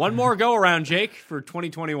one more go around, Jake, for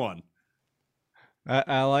 2021.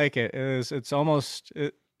 I like it. It's almost.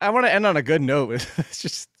 I want to end on a good note. It's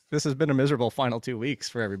just this has been a miserable final 2 weeks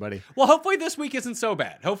for everybody. Well, hopefully this week isn't so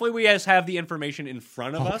bad. Hopefully we just have the information in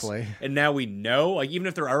front of us, and now we know, like, even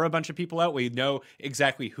if there are a bunch of people out, we know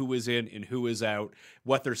exactly who is in and who is out,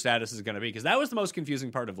 what their status is going to be, because that was the most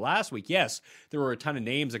confusing part of last week. Yes, there were a ton of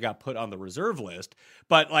names that got put on the reserve list,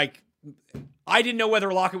 but, like, I didn't know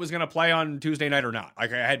whether Lockett was going to play on Tuesday night or not.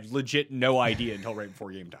 Like, I had legit no idea until right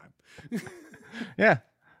before game time. Yeah.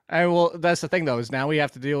 Well, that's the thing, though, is now we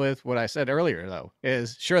have to deal with what I said earlier, though,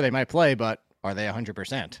 is sure, they might play, but are they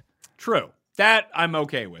 100%? True. That I'm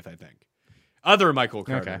okay with, I think. Other Michael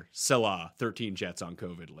Carter, Silla, 13 Jets on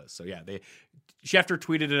COVID list. So, yeah, Schefter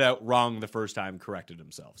tweeted it out wrong the first time, corrected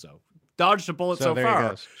himself. So, dodged a bullet so there far. He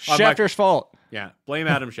goes. Schefter's fault. Yeah, blame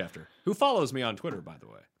Adam Schefter, who follows me on Twitter, by the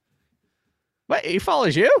way. What? He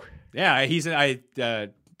follows you? Yeah,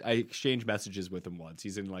 I exchanged messages with him once.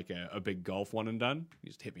 He's in like a big golf one and done. He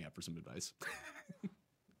just hit me up for some advice.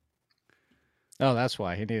 Oh, that's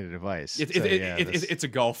why he needed advice. It's a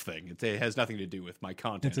golf thing. It has nothing to do with my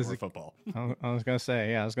content or football. I was gonna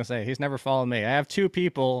say he's never followed me. I have two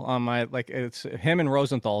people on my it's him and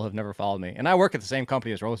Rosenthal have never followed me, and I work at the same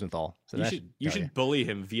company as Rosenthal. So you should bully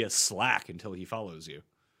him via Slack until he follows you.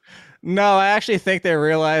 No, I actually think they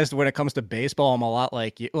realized when it comes to baseball, I'm a lot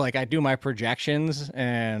like you. Like, I do my projections,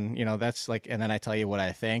 and that's like, and then I tell you what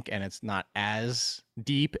I think, and it's not as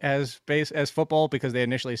deep as football, because they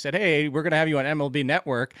initially said, "Hey, we're gonna have you on MLB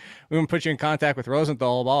Network. We're gonna put you in contact with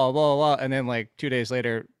Rosenthal." Blah blah blah, and then like 2 days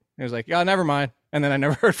later, it was like, "Yeah, never mind," and then I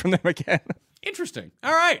never heard from them again. Interesting.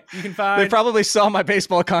 All right, you can find. They probably saw my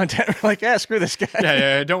baseball content. Like, yeah, screw this guy.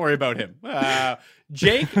 Yeah, don't worry about him.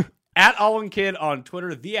 Jake. At AllenKid on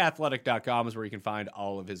Twitter, theathletic.com is where you can find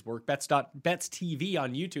all of his work. Bets TV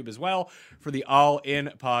on YouTube as well for the All In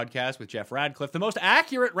podcast with Jeff Radcliffe, the most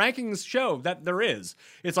accurate rankings show that there is.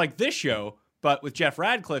 It's like this show, but with Jeff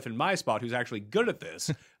Radcliffe in my spot, who's actually good at this,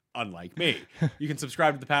 unlike me. You can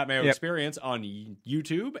subscribe to the Pat Mayo Experience on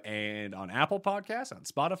YouTube and on Apple Podcasts, on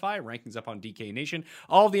Spotify, rankings up on DK Nation.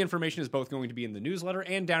 All of the information is both going to be in the newsletter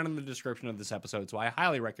and down in the description of this episode, so I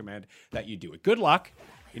highly recommend that you do it. Good luck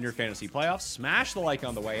in your fantasy playoffs. Smash the like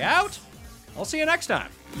on the way out. I'll see you next time.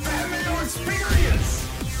 Pat Mayo Experience!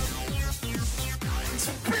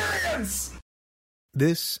 Experience!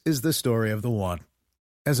 This is the story of the one.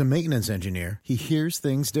 As a maintenance engineer, he hears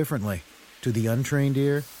things differently. To the untrained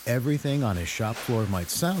ear, everything on his shop floor might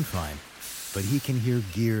sound fine, but he can hear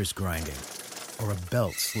gears grinding or a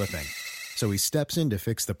belt slipping. So he steps in to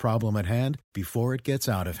fix the problem at hand before it gets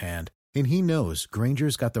out of hand. And he knows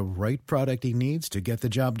Grainger's got the right product he needs to get the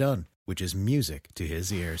job done, which is music to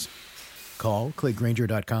his ears. Call, click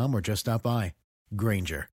Grainger.com, or just stop by.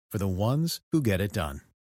 Grainger, for the ones who get it done.